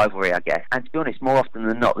rivalry, I guess. And to be honest, more often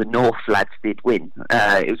than not, the North lads did win.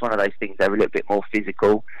 It was one of those things, they were a little bit more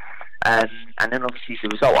physical. And then obviously the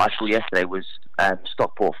result I saw yesterday was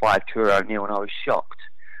Stockport 5, Truro 0, and I was shocked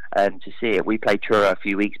to see it. We played Truro a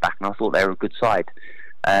few weeks back and I thought they were a good side.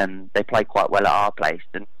 They play quite well at our place,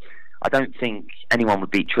 and I don't think anyone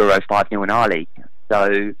would beat Truro 5-0 in our league.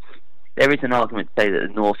 So there is an argument to say that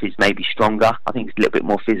the North is maybe stronger. I think it's a little bit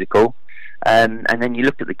more physical. And then you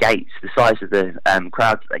look at the gates, the size of the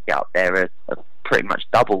crowds that they get up there are pretty much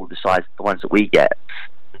double the size of the ones that we get.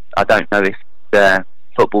 I don't know if the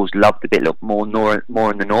football's loved a bit more in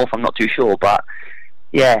the North. I'm not too sure, but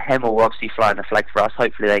yeah, Hemel will obviously flying the flag for us.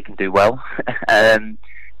 Hopefully they can do well.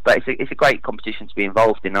 But it's a great competition to be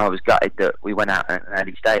involved in. I was gutted that we went out at an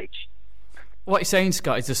early stage. What you're saying,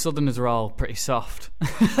 Scott, is the Southerners are all pretty soft.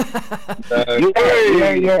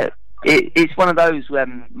 Yeah. It's one of those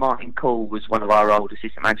when Martin Cole was one of our old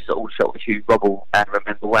assistant managers at Aldershot, which you, Rob, will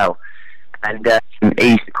remember well. And he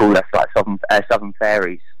used to call us like Southern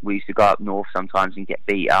Fairies. We used to go up north sometimes and get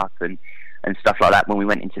beat up and stuff like that when we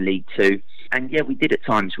went into League Two. And yeah, we did at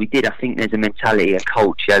times. I think there's a mentality, a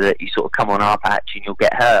culture that you sort of come on our patch and you'll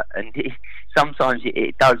get hurt. And sometimes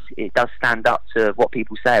it does stand up to what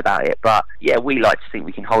people say about it. But yeah, we like to think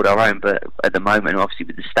we can hold our own. But at the moment, obviously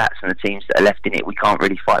with the stats and the teams that are left in it, we can't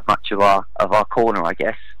really fight much of our corner, I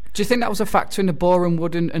guess. Do you think that was a factor in the Boreham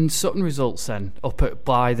Wood and Sutton results then, up at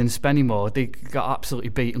Blythe and Spennymoor? They got absolutely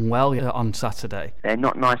beaten well on Saturday. They're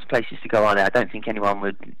not nice places to go, are they? I don't think anyone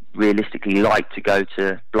would realistically like to go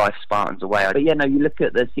to Blythe Spartans away. But yeah, no, you look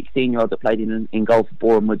at the 16-year-old that played in goal for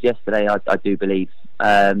Boreham Wood yesterday, I do believe,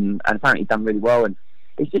 and apparently done really well. And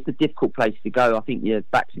it's just a difficult place to go. I think your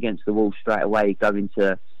back's against the wall straight away going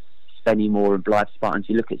to Spennymoor and Blythe Spartans.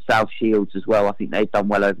 You look at South Shields as well. I think they've done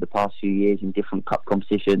well over the past few years in different cup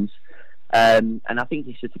competitions. And I think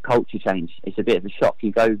it's just a culture change. It's a bit of a shock.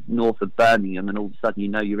 You go north of Birmingham and all of a sudden you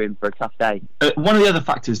know you're in for a tough day. One of the other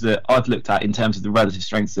factors that I've looked at in terms of the relative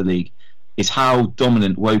strengths of the league is how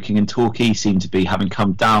dominant Woking and Torquay seem to be, having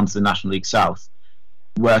come down to the National League South,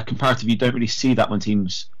 where comparatively you don't really see that when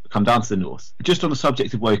teams come down to the north. Just on the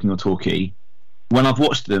subject of Woking or Torquay, when I've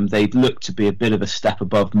watched them, they look to be a bit of a step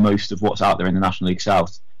above most of what's out there in the National League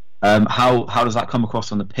South. How does that come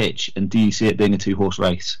across on the pitch, and do you see it being a two-horse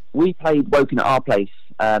race? We played Woking at our place,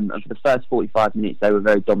 and for the first 45 minutes they were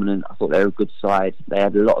very dominant. I thought they were a good side. They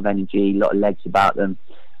had a lot of energy, a lot of legs about them.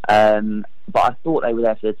 But I thought they were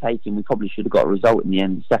there for the taking. We probably should have got a result in the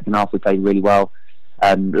end. The second half we played really well.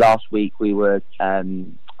 Last week we were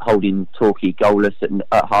holding Torquay goalless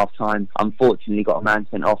at half-time. Unfortunately got a man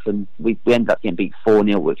sent off, and we ended up getting beat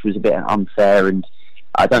 4-0, which was a bit unfair, and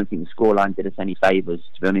I don't think the scoreline did us any favours,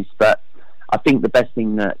 to be honest. But I think the best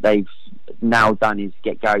thing that they've now done is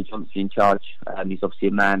get Gary Johnson in charge. He's obviously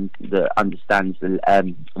a man that understands he's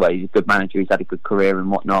a good manager, he's had a good career and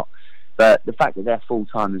whatnot. But the fact that they're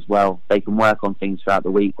full-time as well, they can work on things throughout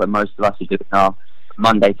the week, when most of us are doing our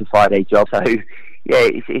Monday to Friday job. So yeah,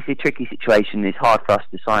 it's a tricky situation. It's hard for us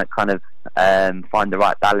to find the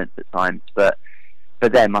right balance at times. But for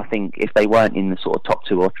them, I think if they weren't in the sort of top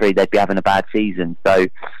 2 or 3, they'd be having a bad season. So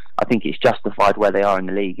I think it's justified where they are in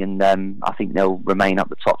the league, and I think they'll remain up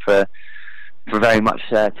the top for very much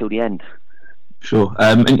till the end. Sure.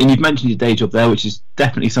 And you've mentioned your day job there, which is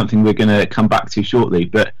definitely something we're going to come back to shortly.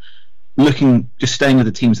 But staying with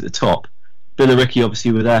the teams at the top, Billericay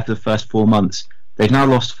obviously were there for the first 4 months. They've now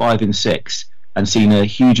lost 5 in 6 and seen a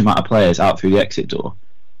huge amount of players out through the exit door.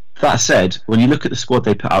 That said, when you look at the squad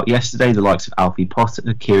they put out yesterday, the likes of Alfie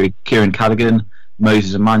Potter, Kieran Callaghan,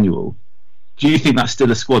 Moses Emmanuel, do you think that's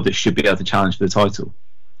still a squad that should be able to challenge for the title?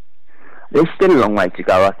 There's still a long way to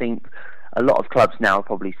go. I think a lot of clubs now are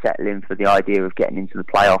probably settling for the idea of getting into the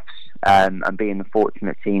playoffs and being the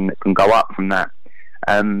fortunate team that can go up from that.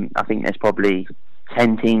 I think there's probably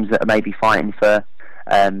 10 teams that are maybe fighting for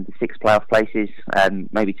the 6 playoff places,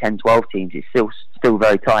 maybe 10, 12 teams. It's still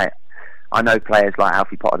very tight. I know players like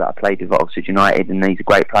Alfie Potter that I played with at Oxford United, and he's a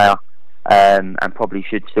great player, and probably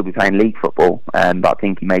should still be playing league football, but I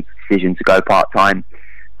think he made the decision to go part-time.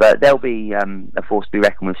 But they'll be a force to be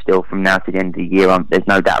reckoned with still from now to the end of the year. There's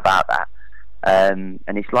no doubt about that.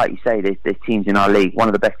 And it's like you say, there's teams in our league. One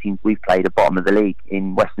of the best teams we've played at bottom of the league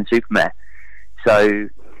in Weston-super-Mare. So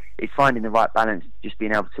it's finding the right balance, just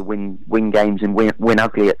being able to win games and win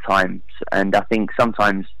ugly at times. And I think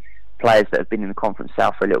sometimes players that have been in the Conference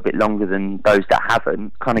South for a little bit longer than those that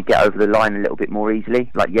haven't kind of get over the line a little bit more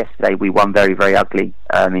easily. Like yesterday, we won very, very ugly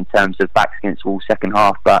in terms of backs against the wall second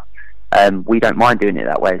half, but we don't mind doing it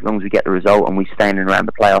that way as long as we get the result and we stay in and around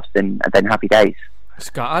the playoffs. Then happy days.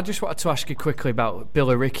 Scott, I just wanted to ask you quickly about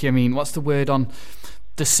Billericay. I mean, what's the word on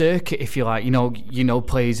the circuit, if you like? You know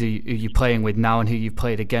players who you're playing with now and who you've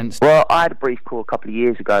played against. Well, I had a brief call a couple of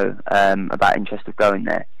years ago about interest of going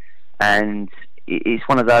there, and it's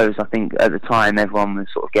one of those. I think at the time everyone was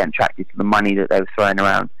sort of getting attracted to the money that they were throwing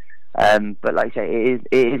around. But like I say,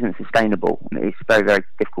 it isn't sustainable. It's a very, very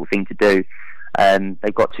difficult thing to do.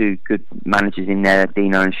 They've got two good managers in there,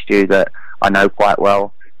 Dino and Stu, that I know quite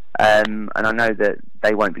well. And I know that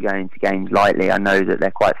they won't be going into games lightly. I know that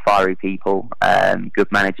they're quite fiery people,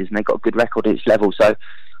 good managers, and they've got a good record at each level. So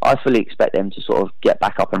I fully expect them to sort of get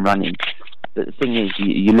back up and running. But the thing is,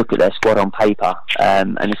 you look at their squad on paper,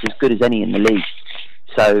 and it's as good as any in the league.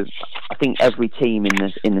 So I think every team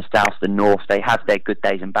in the south, the north, they have their good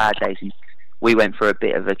days and bad days. And we went through a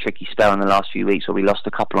bit of a tricky spell in the last few weeks where we lost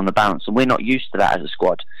a couple on the bounce, and we're not used to that as a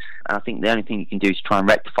squad. And I think the only thing you can do to try and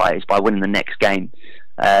rectify it is by winning the next game.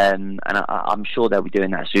 And I'm sure they'll be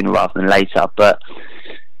doing that sooner rather than later. But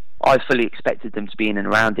I fully expected them to be in and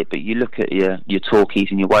around it. But you look at your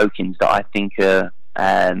Torquays and your Wokins that I think are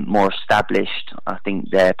more established. I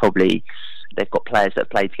think they've got players that have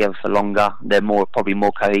played together for longer. They're probably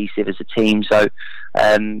more cohesive as a team. So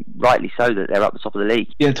rightly so that they're up the top of the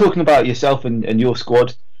league. Yeah, talking about yourself and your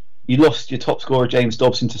squad, you lost your top scorer James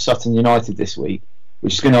Dobson to Sutton United this week,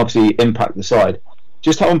 which is going to obviously impact the side.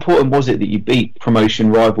 Just how important was it that you beat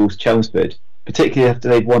promotion rivals Chelmsford, particularly after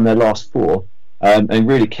they've won their last 4, and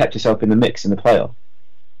really kept yourself in the mix in the playoff?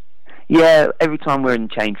 Yeah, every time we're in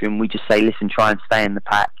the change room, we just say, listen, try and stay in the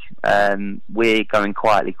pack. We're going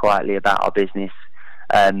quietly about our business.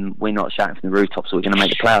 We're not shouting from the rooftops that we're going to make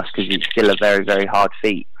the playoffs, because it's still a very, very hard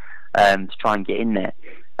feat to try and get in there.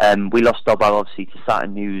 We lost Dobbo, obviously, to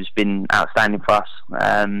Sutton, who's been outstanding for us.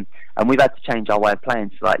 And we've had to change our way of playing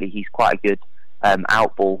slightly. He's quite a good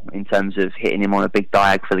outball in terms of hitting him on a big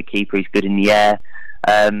diag for the keeper. He's good in the air.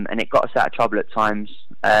 And it got us out of trouble at times.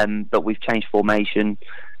 But we've changed formation.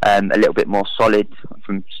 A little bit more solid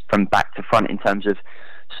from back to front in terms of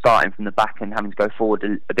starting from the back and having to go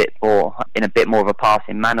forward a bit more in a bit more of a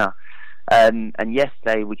passing manner. And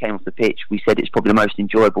yesterday we came off the pitch. We said it's probably the most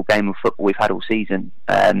enjoyable game of football we've had all season.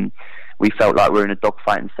 We felt like we were in a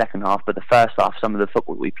dogfight in the second half, but the first half, some of the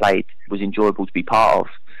football we played was enjoyable to be part of.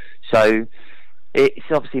 So it's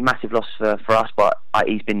obviously a massive loss for us, but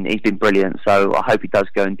he's been brilliant. So I hope he does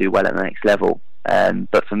go and do well at the next level.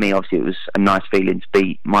 But for me, obviously, it was a nice feeling to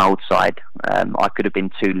beat my old side. I could have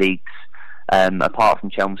been 2 leagues apart from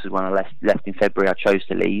Chelmsford. When I left in February, I chose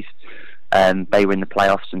to leave. They were in the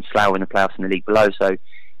playoffs, and Slough were in the playoffs in the league below. So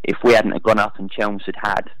if we hadn't have gone up and Chelmsford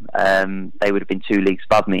had, they would have been 2 leagues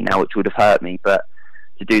above me now, which would have hurt me. But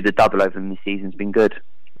to do the double over them this season's been good.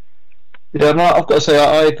 Yeah, I've got to say,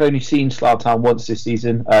 I've only seen Slough Town once this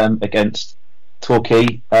season against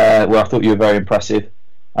Torquay, where I thought you were very impressive.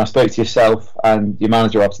 I spoke to yourself and your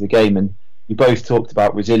manager after the game, and you both talked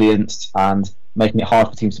about resilience and making it hard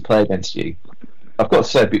for teams to play against you. I've got to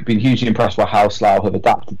say, I've been hugely impressed by how Slough have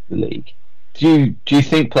adapted to the league. Do you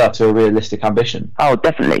think that's a realistic ambition? Oh,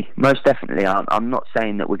 definitely, most definitely. I'm not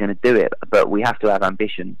saying that we're going to do it, but we have to have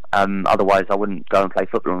ambition. Otherwise, I wouldn't go and play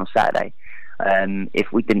football on a Saturday.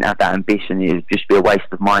 If we didn't have that ambition, it would just be a waste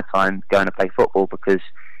of my time going to play football, because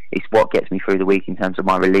it's what gets me through the week in terms of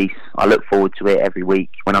my release. I look forward to it every week.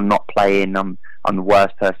 When I'm not playing, I'm the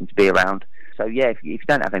worst person to be around. So yeah, if you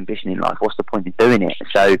don't have ambition in life, what's the point of doing it?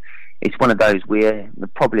 So it's one of those. We're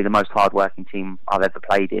probably the most hard-working team I've ever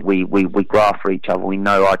played in. We graft for each other. We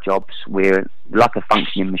know our jobs. We're like a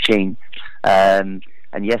functioning machine. And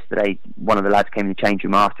yesterday, one of the lads came in the change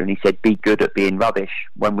room after, and he said, "Be good at being rubbish."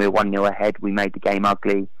 When we were 1-0 ahead, we made the game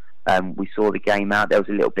ugly. We saw the game out. There was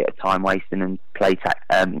a little bit of time wasting and play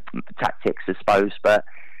tactics, I suppose, but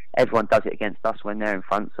everyone does it against us when they're in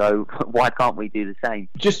front, so why can't we do the same?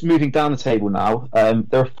 Just moving down the table now,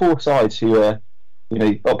 there are 4 sides who are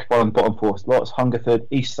occupying the bottom 4 slots: Hungerford,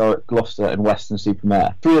 East Thurrock, Gloucester and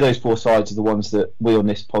Weston-super-Mare. 3 of those 4 sides are the ones that we on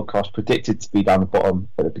this podcast predicted to be down the bottom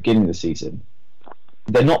at the beginning of the season.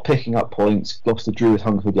 They're not picking up points. Gloucester drew with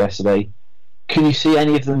Hungerford yesterday. Can you see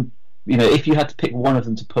any of them? If you had to pick one of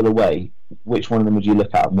them to pull away, which one of them would you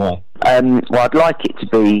look at and why? Well, I'd like it to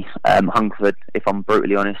be Hungerford, if I'm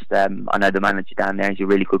brutally honest. I know the manager down there is a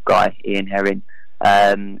really good guy, Ian Herring,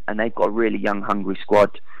 and they've got a really young, hungry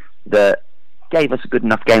squad that gave us a good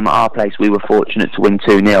enough game at our place. We were fortunate to win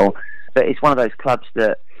 2-0, but it's one of those clubs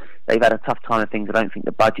that they've had a tough time of things. I don't think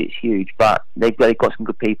the budget's huge, but they've got some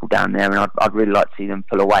good people down there, and I'd really like to see them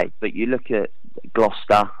pull away. But you look at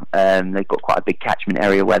Gloucester, they've got quite a big catchment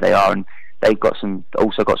area where they are, and they've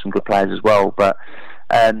also got some good players as well. But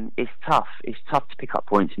it's tough to pick up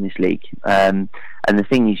points in this league, and the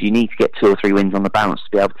thing is, you need to get 2 or 3 wins on the bounce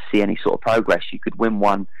to be able to see any sort of progress. You could win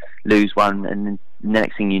one, lose one, and then the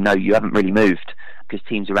next thing you know, you haven't really moved because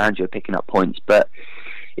teams around you are picking up points. But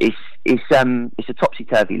it's a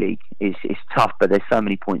topsy-turvy league. It's tough, but there's so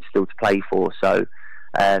many points still to play for. So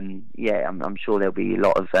I'm sure there'll be a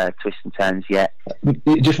lot of twists and turns yet.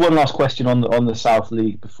 Just one last question on the South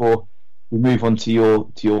League before we move on to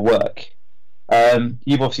your work.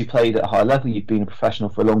 You've obviously played at a high level. You've been a professional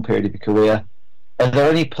for a long period of your career. Are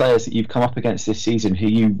there any players that you've come up against this season who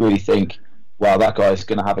you really think, wow, that guy's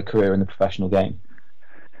going to have a career in the professional game?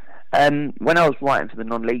 When I was writing for the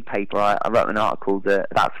non-league paper, I wrote an article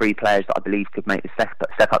about 3 players that I believe could make the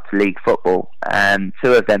step up to league football. 2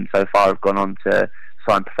 of them so far have gone on to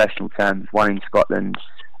sign professional terms, one in Scotland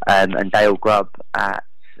and Dale Grubb at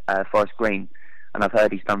Forest Green, and I've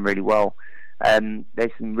heard he's done really well.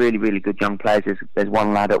 There's some really, really good young players. There's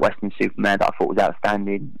one lad at Weston-super-Mare that I thought was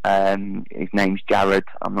outstanding. His name's Jared.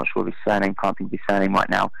 I'm not sure of his surname, can't think of his surname right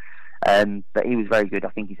now. But he was very good. I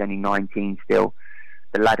think he's only 19 still.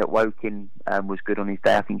 The lad at Woking was good on his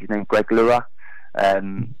day. I think his name's Greg Lura.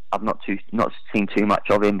 I've not seen too much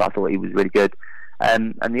of him, but I thought he was really good.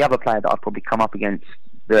 And the other player that I've probably come up against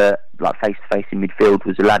face to face in midfield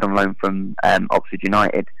was a lad on loan from Oxford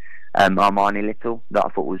United, Armani Little, that I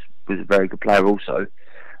thought was a very good player also.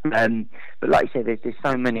 But like you said, there's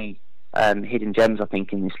so many hidden gems I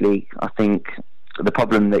think in this league. I think the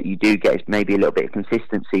problem that you do get is maybe a little bit of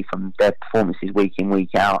consistency from their performances week in,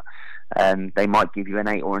 week out. They might give you an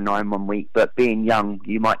 8 or a 9 one week, but being young,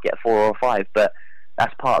 you might get a 4 or a 5. But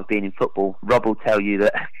that's part of being in football. Rob will tell you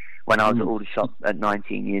that when I was at Aldershot at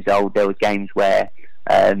 19 years old, there were games where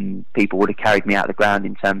people would have carried me out of the ground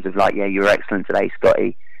in terms of like, yeah, you were excellent today,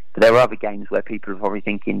 Scotty. But there were other games where people are probably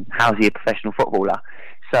thinking, how's he a professional footballer?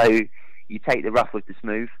 So you take the rough with the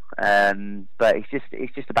smooth, but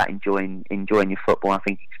it's just about enjoying your football. I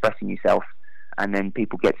think expressing yourself, and then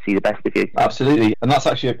people get to see the best of you. Absolutely, and that's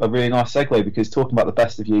actually a really nice segue, because talking about the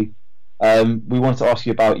best of you, we wanted to ask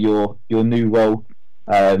you about your new role,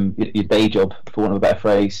 your day job, for want of a better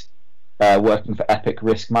phrase, working for Epic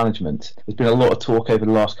Risk Management. There's been a lot of talk over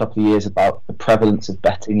the last couple of years about the prevalence of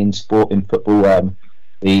betting in sport, in football,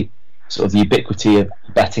 the sort of the ubiquity of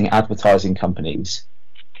betting advertising companies.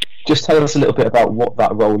 Just tell us a little bit about what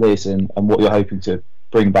that role is and what you're hoping to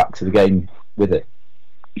bring back to the game with it.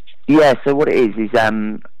 Yeah, so what it is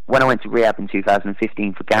when I went to rehab in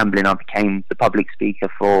 2015 for gambling, I became the public speaker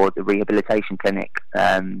for the rehabilitation clinic.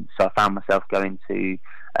 So I found myself going to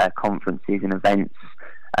conferences and events,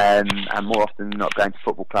 and more often than not going to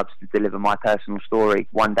football clubs to deliver my personal story.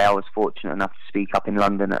 One day I was fortunate enough to speak up in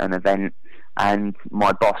London at an event, and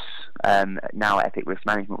my boss, now at Epic Risk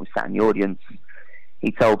Management, was sat in the audience.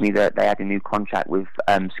 He told me that they had a new contract with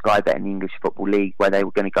Sky Bet in the English Football League, where they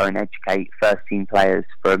were going to go and educate first-team players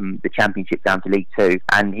from the Championship down to League 2,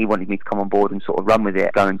 and he wanted me to come on board and sort of run with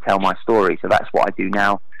it, go and tell my story. So that's what I do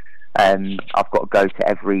now. I've got to go to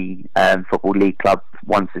every Football League club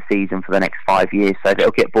once a season for the next 5 years, so they'll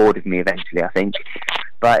get bored of me eventually, I think.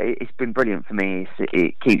 But it's been brilliant for me.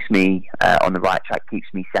 It keeps me on the right track, keeps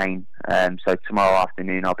me sane. So tomorrow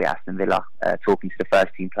afternoon I'll be at Aston Villa talking to the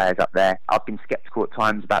first team players up there. I've been sceptical at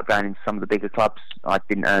times about going into some of the bigger clubs. I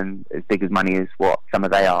didn't earn as big as money as what some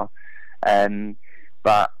of they are.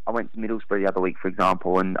 But I went to Middlesbrough the other week, for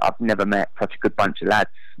example, and I've never met such a good bunch of lads.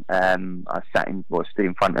 I stood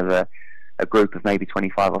in front of a group of maybe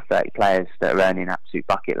 25 or 30 players that are earning absolute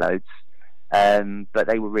bucket loads. But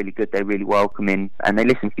they were really good, they were really welcoming, and they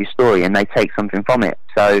listen to your story and they take something from it.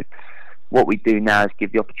 So what we do now is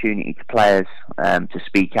give the opportunity to players to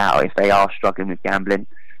speak out if they are struggling with gambling.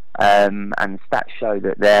 And stats show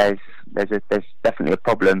that there's definitely a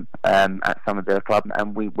problem at some of the clubs,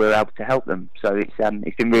 and we're able to help them. So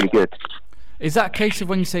it's been really good. Is that a case of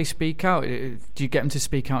when you say speak out, do you get them to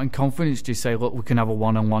speak out in confidence? Do you say, look, we can have a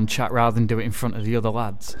one-on-one chat rather than do it in front of the other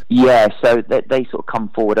lads? Yeah, so they sort of come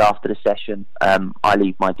forward after the session. I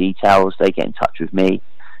leave my details, they get in touch with me,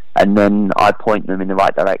 and then I point them in the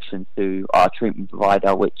right direction to our treatment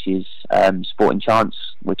provider, which is Sporting Chance,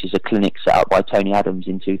 which is a clinic set up by Tony Adams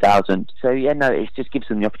in 2000. So yeah, no, it just gives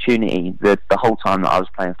them the opportunity. The whole time that I was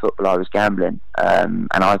playing football, I was gambling, and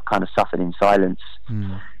I kind of suffered in silence.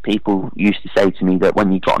 People used to say to me that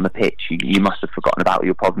when you got on the pitch, you must have forgotten about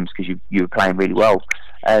your problems because you were playing really well.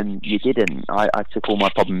 You didn't. I took all my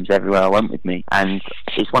problems everywhere I went with me, and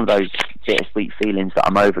it's one of those bittersweet feelings that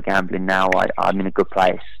I'm over gambling now. I'm in a good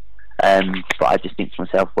place. But I just think to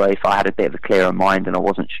myself, well, if I had a bit of a clearer mind and I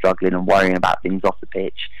wasn't struggling and worrying about things off the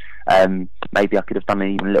pitch, maybe I could have done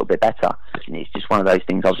it even a little bit better. And it's just one of those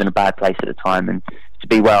things. I was in a bad place at the time, and to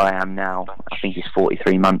be where I am now, I think it's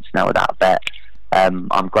 43 months now without a bet.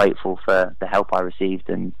 I'm grateful for the help I received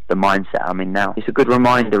and the mindset I'm in now. It's a good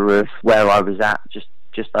reminder of where I was at just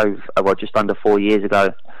under 4 years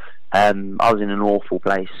ago. I was in an awful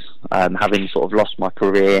place, having sort of lost my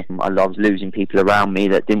career. I was losing people around me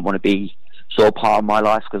that didn't want to be sort of part of my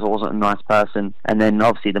life because I wasn't a nice person. And then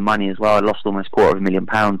obviously the money as well. I lost almost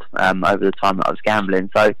 £250,000 over the time that I was gambling.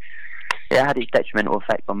 So it had its detrimental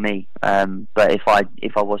effect on me. But if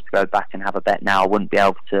I was to go back and have a bet now, I wouldn't be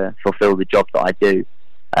able to fulfil the job that I do.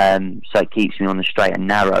 So it keeps me on the straight and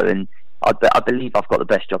narrow. And I believe I've got the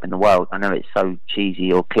best job in the world. I know it's so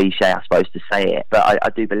cheesy or cliche, I suppose, to say it, but I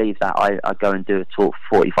do believe that. I go and do a talk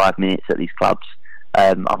for 45 minutes at these clubs.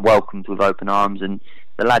 I'm welcomed with open arms, and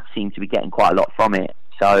the lads seem to be getting quite a lot from it.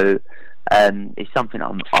 So it's something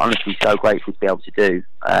I'm honestly so grateful to be able to do.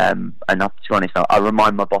 And to be honest, I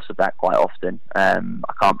remind my boss of that quite often.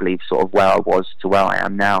 I can't believe sort of where I was to where I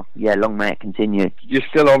am now. Yeah, long may it continue. You're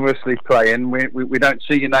still obviously playing. We don't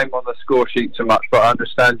see your name on the score sheet so much, but I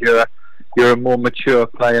understand you're a more mature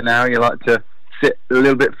player now. You like to sit a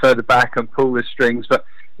little bit further back and pull the strings, but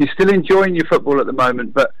you're still enjoying your football at the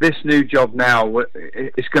moment. But this new job now,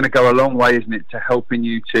 it's going to go a long way, isn't it, to helping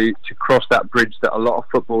you to cross that bridge that a lot of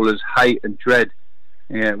footballers hate and dread,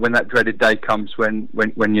 when that dreaded day comes when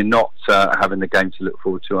you're not having the game to look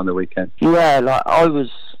forward to on the weekend. Yeah, like I was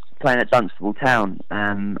playing at Dunstable Town,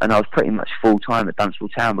 and I was pretty much full-time at Dunstable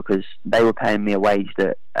Town because they were paying me a wage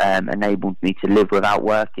that enabled me to live without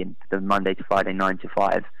working, the Monday to Friday 9 to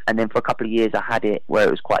 5. And then for a couple of years I had it where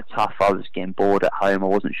it was quite tough. I was getting bored at home, I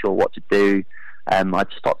wasn't sure what to do. I'd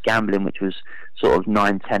stopped gambling, which was sort of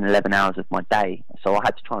 9, 10, 11 hours of my day, so I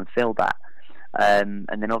had to try and fill that. And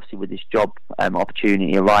then obviously with this job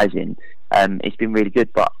opportunity arising, it's been really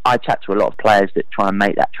good. But I chat to a lot of players that try and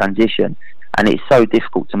make that transition, and it's so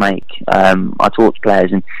difficult to make. I talk to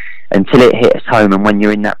players, and until it hits home, and when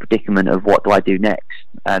you're in that predicament of what do I do next,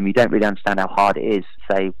 you don't really understand how hard it is.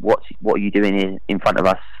 Say, what are you doing in front of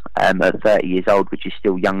us at 30 years old, which is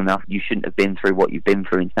still young enough. You shouldn't have been through what you've been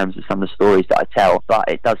through in terms of some of the stories that I tell, but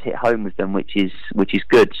it does hit home with them, which is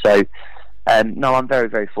good. So no, I'm very,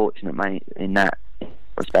 very fortunate, mate, in that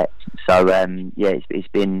respect. So yeah, it's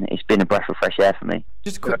been a breath of fresh air for me.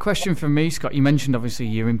 Just a quick question from me, Scott. You mentioned obviously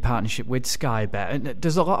you're in partnership with Sky Bet, and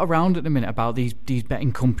there's a lot around at the minute about these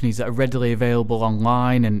betting companies that are readily available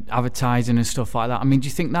online and advertising and stuff like that. I mean, do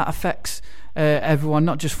you think that affects everyone,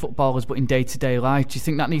 not just footballers, but in day-to-day life? Do you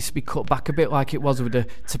think that needs to be cut back a bit, like it was with the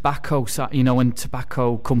tobacco, when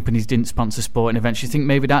tobacco companies didn't sponsor sporting events? Do you think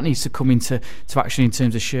maybe that needs to come into action in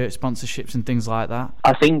terms of shirt sponsorships and things like that?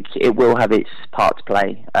 I think it will have its part to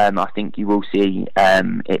play. I think you will see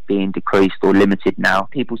it being decreased or limited now.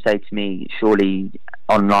 People say to me, surely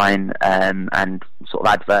online and sort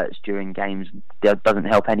of adverts during games doesn't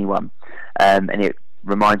help anyone, and it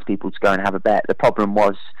reminds people to go and have a bet. The problem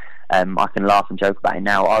was, I can laugh and joke about it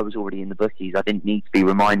now, I was already in the bookies. I didn't need to be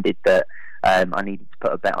reminded that I needed to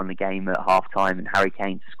put a bet on the game at half-time and Harry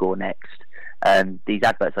Kane to score next. These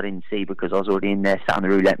adverts I didn't see because I was already in there, sat on the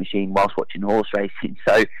roulette machine whilst watching horse racing.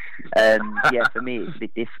 So yeah, for me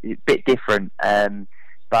it's a bit different.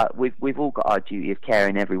 But we've all got our duty of care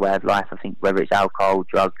in every way of life. I think whether it's alcohol,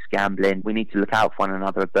 drugs, gambling, we need to look out for one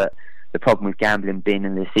another. But the problem with gambling being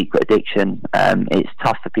in the secret addiction, it's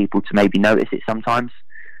tough for people to maybe notice it sometimes.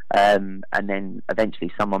 And then eventually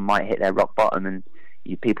someone might hit their rock bottom, and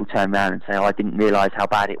people turn around and say, "Oh, I didn't realise how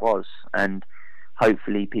bad it was." And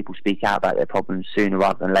hopefully people speak out about their problems sooner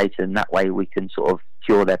rather than later, and that way we can sort of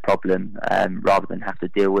cure their problem rather than have to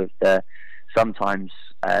deal with the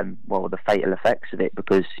fatal effects of it,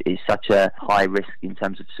 because it's such a high risk in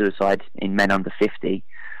terms of suicide in men under 50,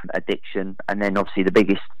 addiction, and then obviously the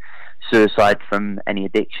biggest suicide from any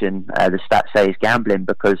addiction, the stats say, is gambling,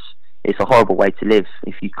 because it's a horrible way to live.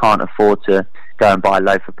 If you can't afford to go and buy a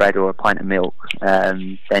loaf of bread or a pint of milk,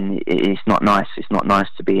 then it's not nice. It's not nice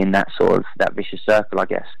to be in that sort of that vicious circle, I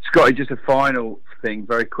guess. Scotty, just a final thing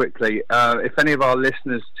very quickly. If any of our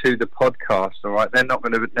listeners to the podcast, all right, they're not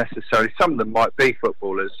going to necessarily, some of them might be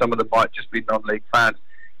footballers, some of them might just be non-league fans.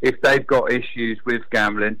 If they've got issues with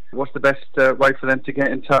gambling, what's the best way for them to get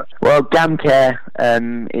in touch? Well, GamCare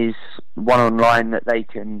is one online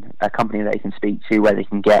a company that they can speak to, where they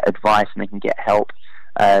can get advice and they can get help.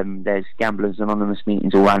 There's Gamblers Anonymous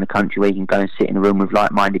meetings all around the country where you can go and sit in a room with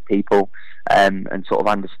like-minded people and sort of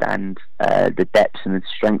understand the depths and the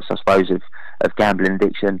strengths, I suppose, of gambling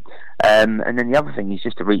addiction. And then the other thing is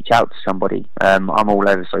just to reach out to somebody. I'm all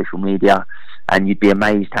over social media, and you'd be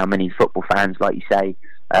amazed how many football fans, like you say,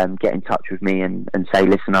 get in touch with me and say,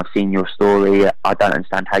 "Listen, I've seen your story. I don't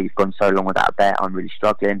understand how you've gone so long without a bet. I'm really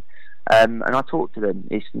struggling." And I talk to them.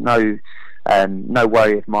 It's no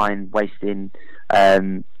worry of mine wasting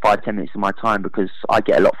 5-10 minutes of my time, because I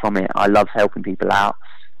get a lot from it. I love helping people out.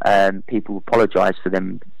 People apologise for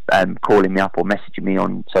them calling me up or messaging me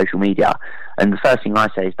on social media, and the first thing I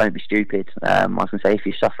say is, don't be stupid. I was going to say, if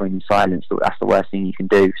you're suffering in silence, that's the worst thing you can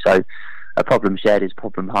do. So a problem shared is a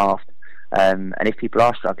problem halved. And if people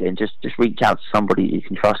are struggling, just reach out to somebody you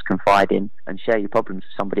can trust, confide in, and share your problems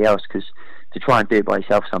with somebody else, because to try and do it by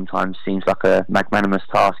yourself sometimes seems like a magnanimous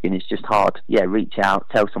task, and it's just hard. Yeah, reach out,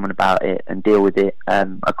 tell someone about it, and deal with it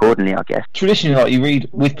accordingly, I guess. Traditionally, like, you read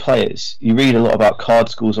with players, you read a lot about card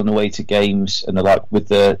schools on the way to games, and with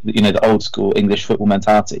the old school English football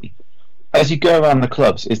mentality. As you go around the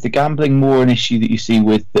clubs, is the gambling more an issue that you see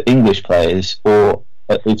with the English players, or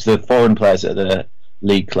is the foreign players at the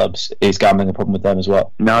league clubs, is gambling a problem with them as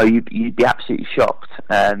well? No, you'd be absolutely shocked.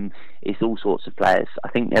 It's all sorts of players. I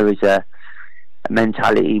think there is a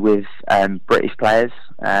mentality with British players.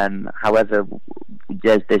 However,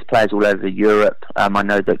 there's players all over Europe. I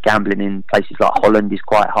know that gambling in places like Holland is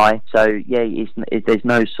quite high. So yeah, there's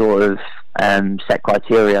no sort of set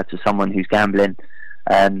criteria to someone who's gambling.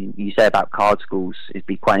 You say about card schools, it'd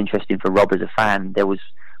be quite interesting for Rob as a fan. There was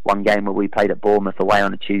one game where we played at Bournemouth away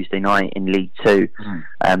on a Tuesday night in League Two.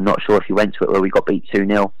 I'm not sure if you went to it, where we got beat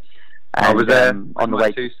 2-0. I was there on the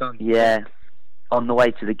way. Yeah, on the way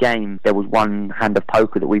to the game, there was one hand of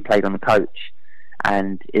poker that we played on the coach,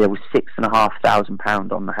 and there was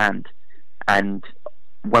 £6,500 on the hand. And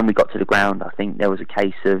when we got to the ground, I think there was a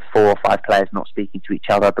case of 4 or 5 players not speaking to each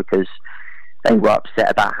other because they were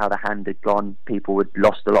upset about how the hand had gone. People had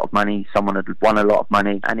lost a lot of money, someone had won a lot of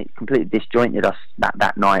money, and it completely disjointed us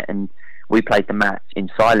that night. And we played the match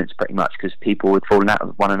in silence pretty much because people had fallen out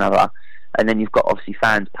with one another. And then you've got obviously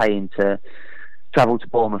fans paying to travel to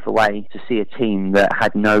Bournemouth away to see a team that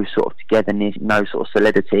had no sort of togetherness, no sort of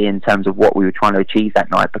solidity in terms of what we were trying to achieve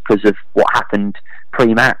that night because of what happened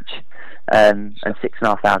pre-match. And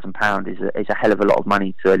 £6,500 is a hell of a lot of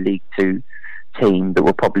money to a League Two team that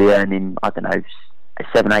were probably earning, I don't know,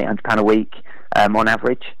 £700-800 a week on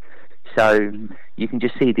average. So you can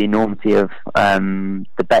just see the enormity of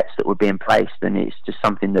the bets that were being placed, and it's just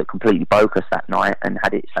something that completely broke us that night and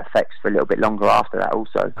had its effects for a little bit longer after that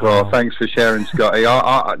also. Well, thanks for sharing, Scotty.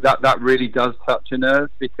 That really does touch a nerve,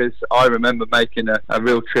 because I remember making a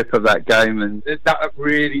real trip of that game, and that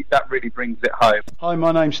really brings it home. Hi,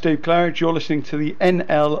 my name's Steve Claridge. You're listening to the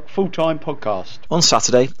NL Full-Time Podcast. On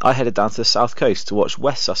Saturday, I headed down to the South Coast to watch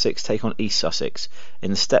West Sussex take on East Sussex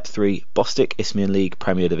in the Step 3 Bostik Isthmian League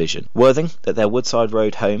Premier Division. Worthing, at their Woodside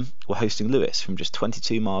Road home, were hosting Lewes from just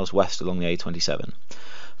 22 miles west along the A27.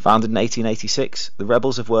 Founded in 1886, the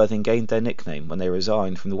Rebels of Worthing gained their nickname when they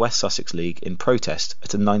resigned from the West Sussex League in protest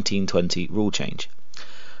at a 1920 rule change.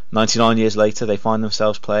 99 years later, they find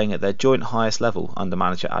themselves playing at their joint highest level under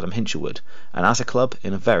manager Adam Hinshelwood, and as a club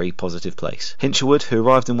in a very positive place. Hinshelwood, who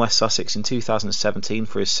arrived in West Sussex in 2017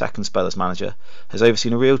 for his second spell as manager, has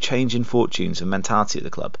overseen a real change in fortunes and mentality at the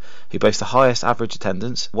club, who boast the highest average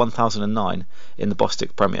attendance, 1,009, in the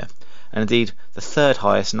Bostik Premier, and indeed the third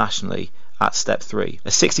highest nationally at Step 3. A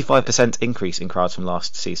 65% increase in crowds from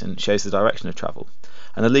last season shows the direction of travel,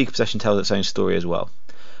 and the league possession tells its own story as well.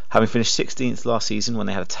 Having finished 16th last season when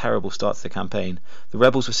they had a terrible start to the campaign, the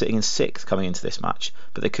Rebels were sitting in 6th coming into this match,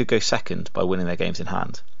 but they could go second by winning their games in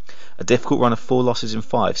hand. A difficult run of 4 losses in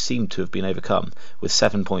 5 seemed to have been overcome, with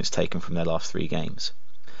 7 points taken from their last 3 games.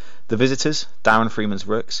 The visitors, Darren Freeman's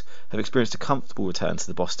Rooks, have experienced a comfortable return to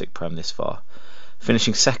the Bostik Prem this far.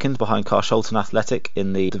 Finishing second behind Carshalton Athletic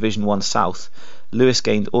in the Division 1 South, Lewes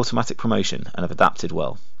gained automatic promotion and have adapted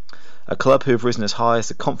well. A club who have risen as high as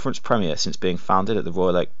the Conference Premier since being founded at the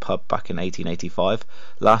Royal Oak Pub back in 1885,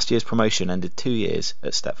 last year's promotion ended 2 years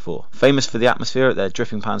at Step 4. Famous for the atmosphere at their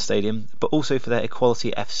Dripping Pan Stadium, but also for their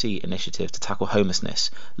Equality FC initiative to tackle homelessness,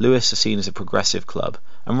 Lewes are seen as a progressive club,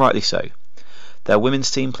 and rightly so. Their women's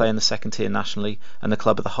team play in the second tier nationally, and the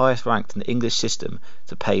club are the highest ranked in the English system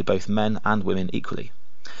to pay both men and women equally.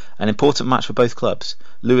 An important match for both clubs,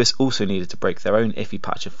 Lewes also needed to break their own iffy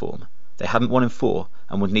patch of form. They hadn't won in 4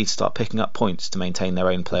 and would need to start picking up points to maintain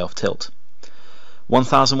their own playoff tilt.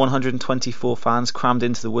 1,124 fans crammed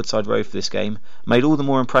into the Woodside Road for this game, made all the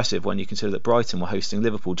more impressive when you consider that Brighton were hosting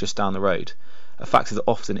Liverpool just down the road, a factor that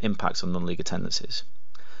often impacts on non-league attendances.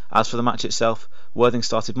 As for the match itself, Worthing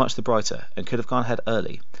started much the brighter and could have gone ahead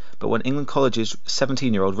early, but when England College's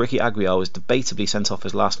 17-year-old Ricky Aguiar was debatably sent off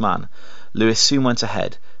as last man, Lewes soon went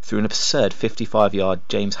ahead through an absurd 55-yard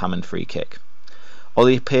James Hammond free kick.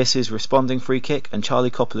 Ollie Pearce's responding free kick and Charlie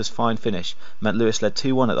Coppola's fine finish meant Lewes led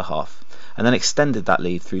 2-1 at the half, and then extended that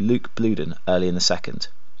lead through Luke Bluden early in the second.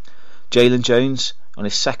 Jalen Jones, on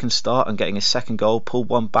his second start and getting his second goal, pulled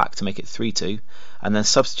one back to make it 3-2, and then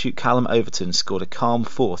substitute Callum Overton scored a calm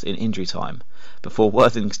 4th in injury time, before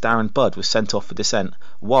Worthing's Darren Budd was sent off for dissent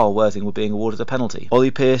while Worthing were being awarded a penalty.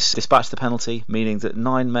 Ollie Pearce dispatched the penalty, meaning that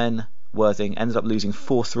 9 men Worthing ended up losing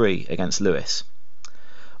 4-3 against Lewes.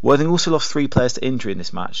 Worthing also lost 3 players to injury in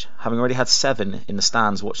this match, having already had 7 in the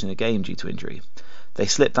stands watching the game due to injury. They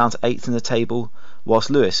slipped down to 8th in the table, whilst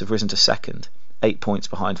Lewis have risen to 2nd, 8 points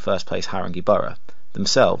behind first place Haringey Borough,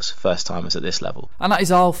 themselves first timers at this level. And that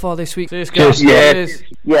is all for this week. Cheers, guys. Cheers.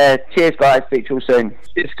 Yeah, cheers, guys. Speak to you all soon.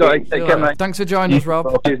 Cheers, Scotty. Take care, mate. Thanks for joining us,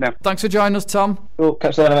 Rob. Cheers now. Thanks for joining us, Tom. Cool.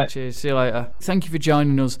 Catch you later, mate. Cheers. See you later. Thank you for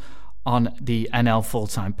joining us on the NL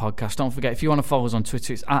Fulltime podcast. Don't forget, if you want to follow us on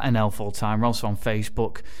Twitter, it's at NL Fulltime. We're also on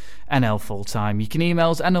Facebook, NL Fulltime. You can email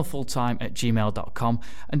us nlfulltime@gmail.com,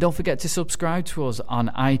 and don't forget to subscribe to us on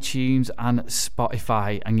iTunes and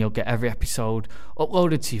Spotify, and you'll get every episode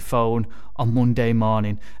uploaded to your phone on Monday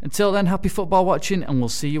morning. Until then, happy football watching, and we'll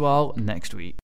see you all next week.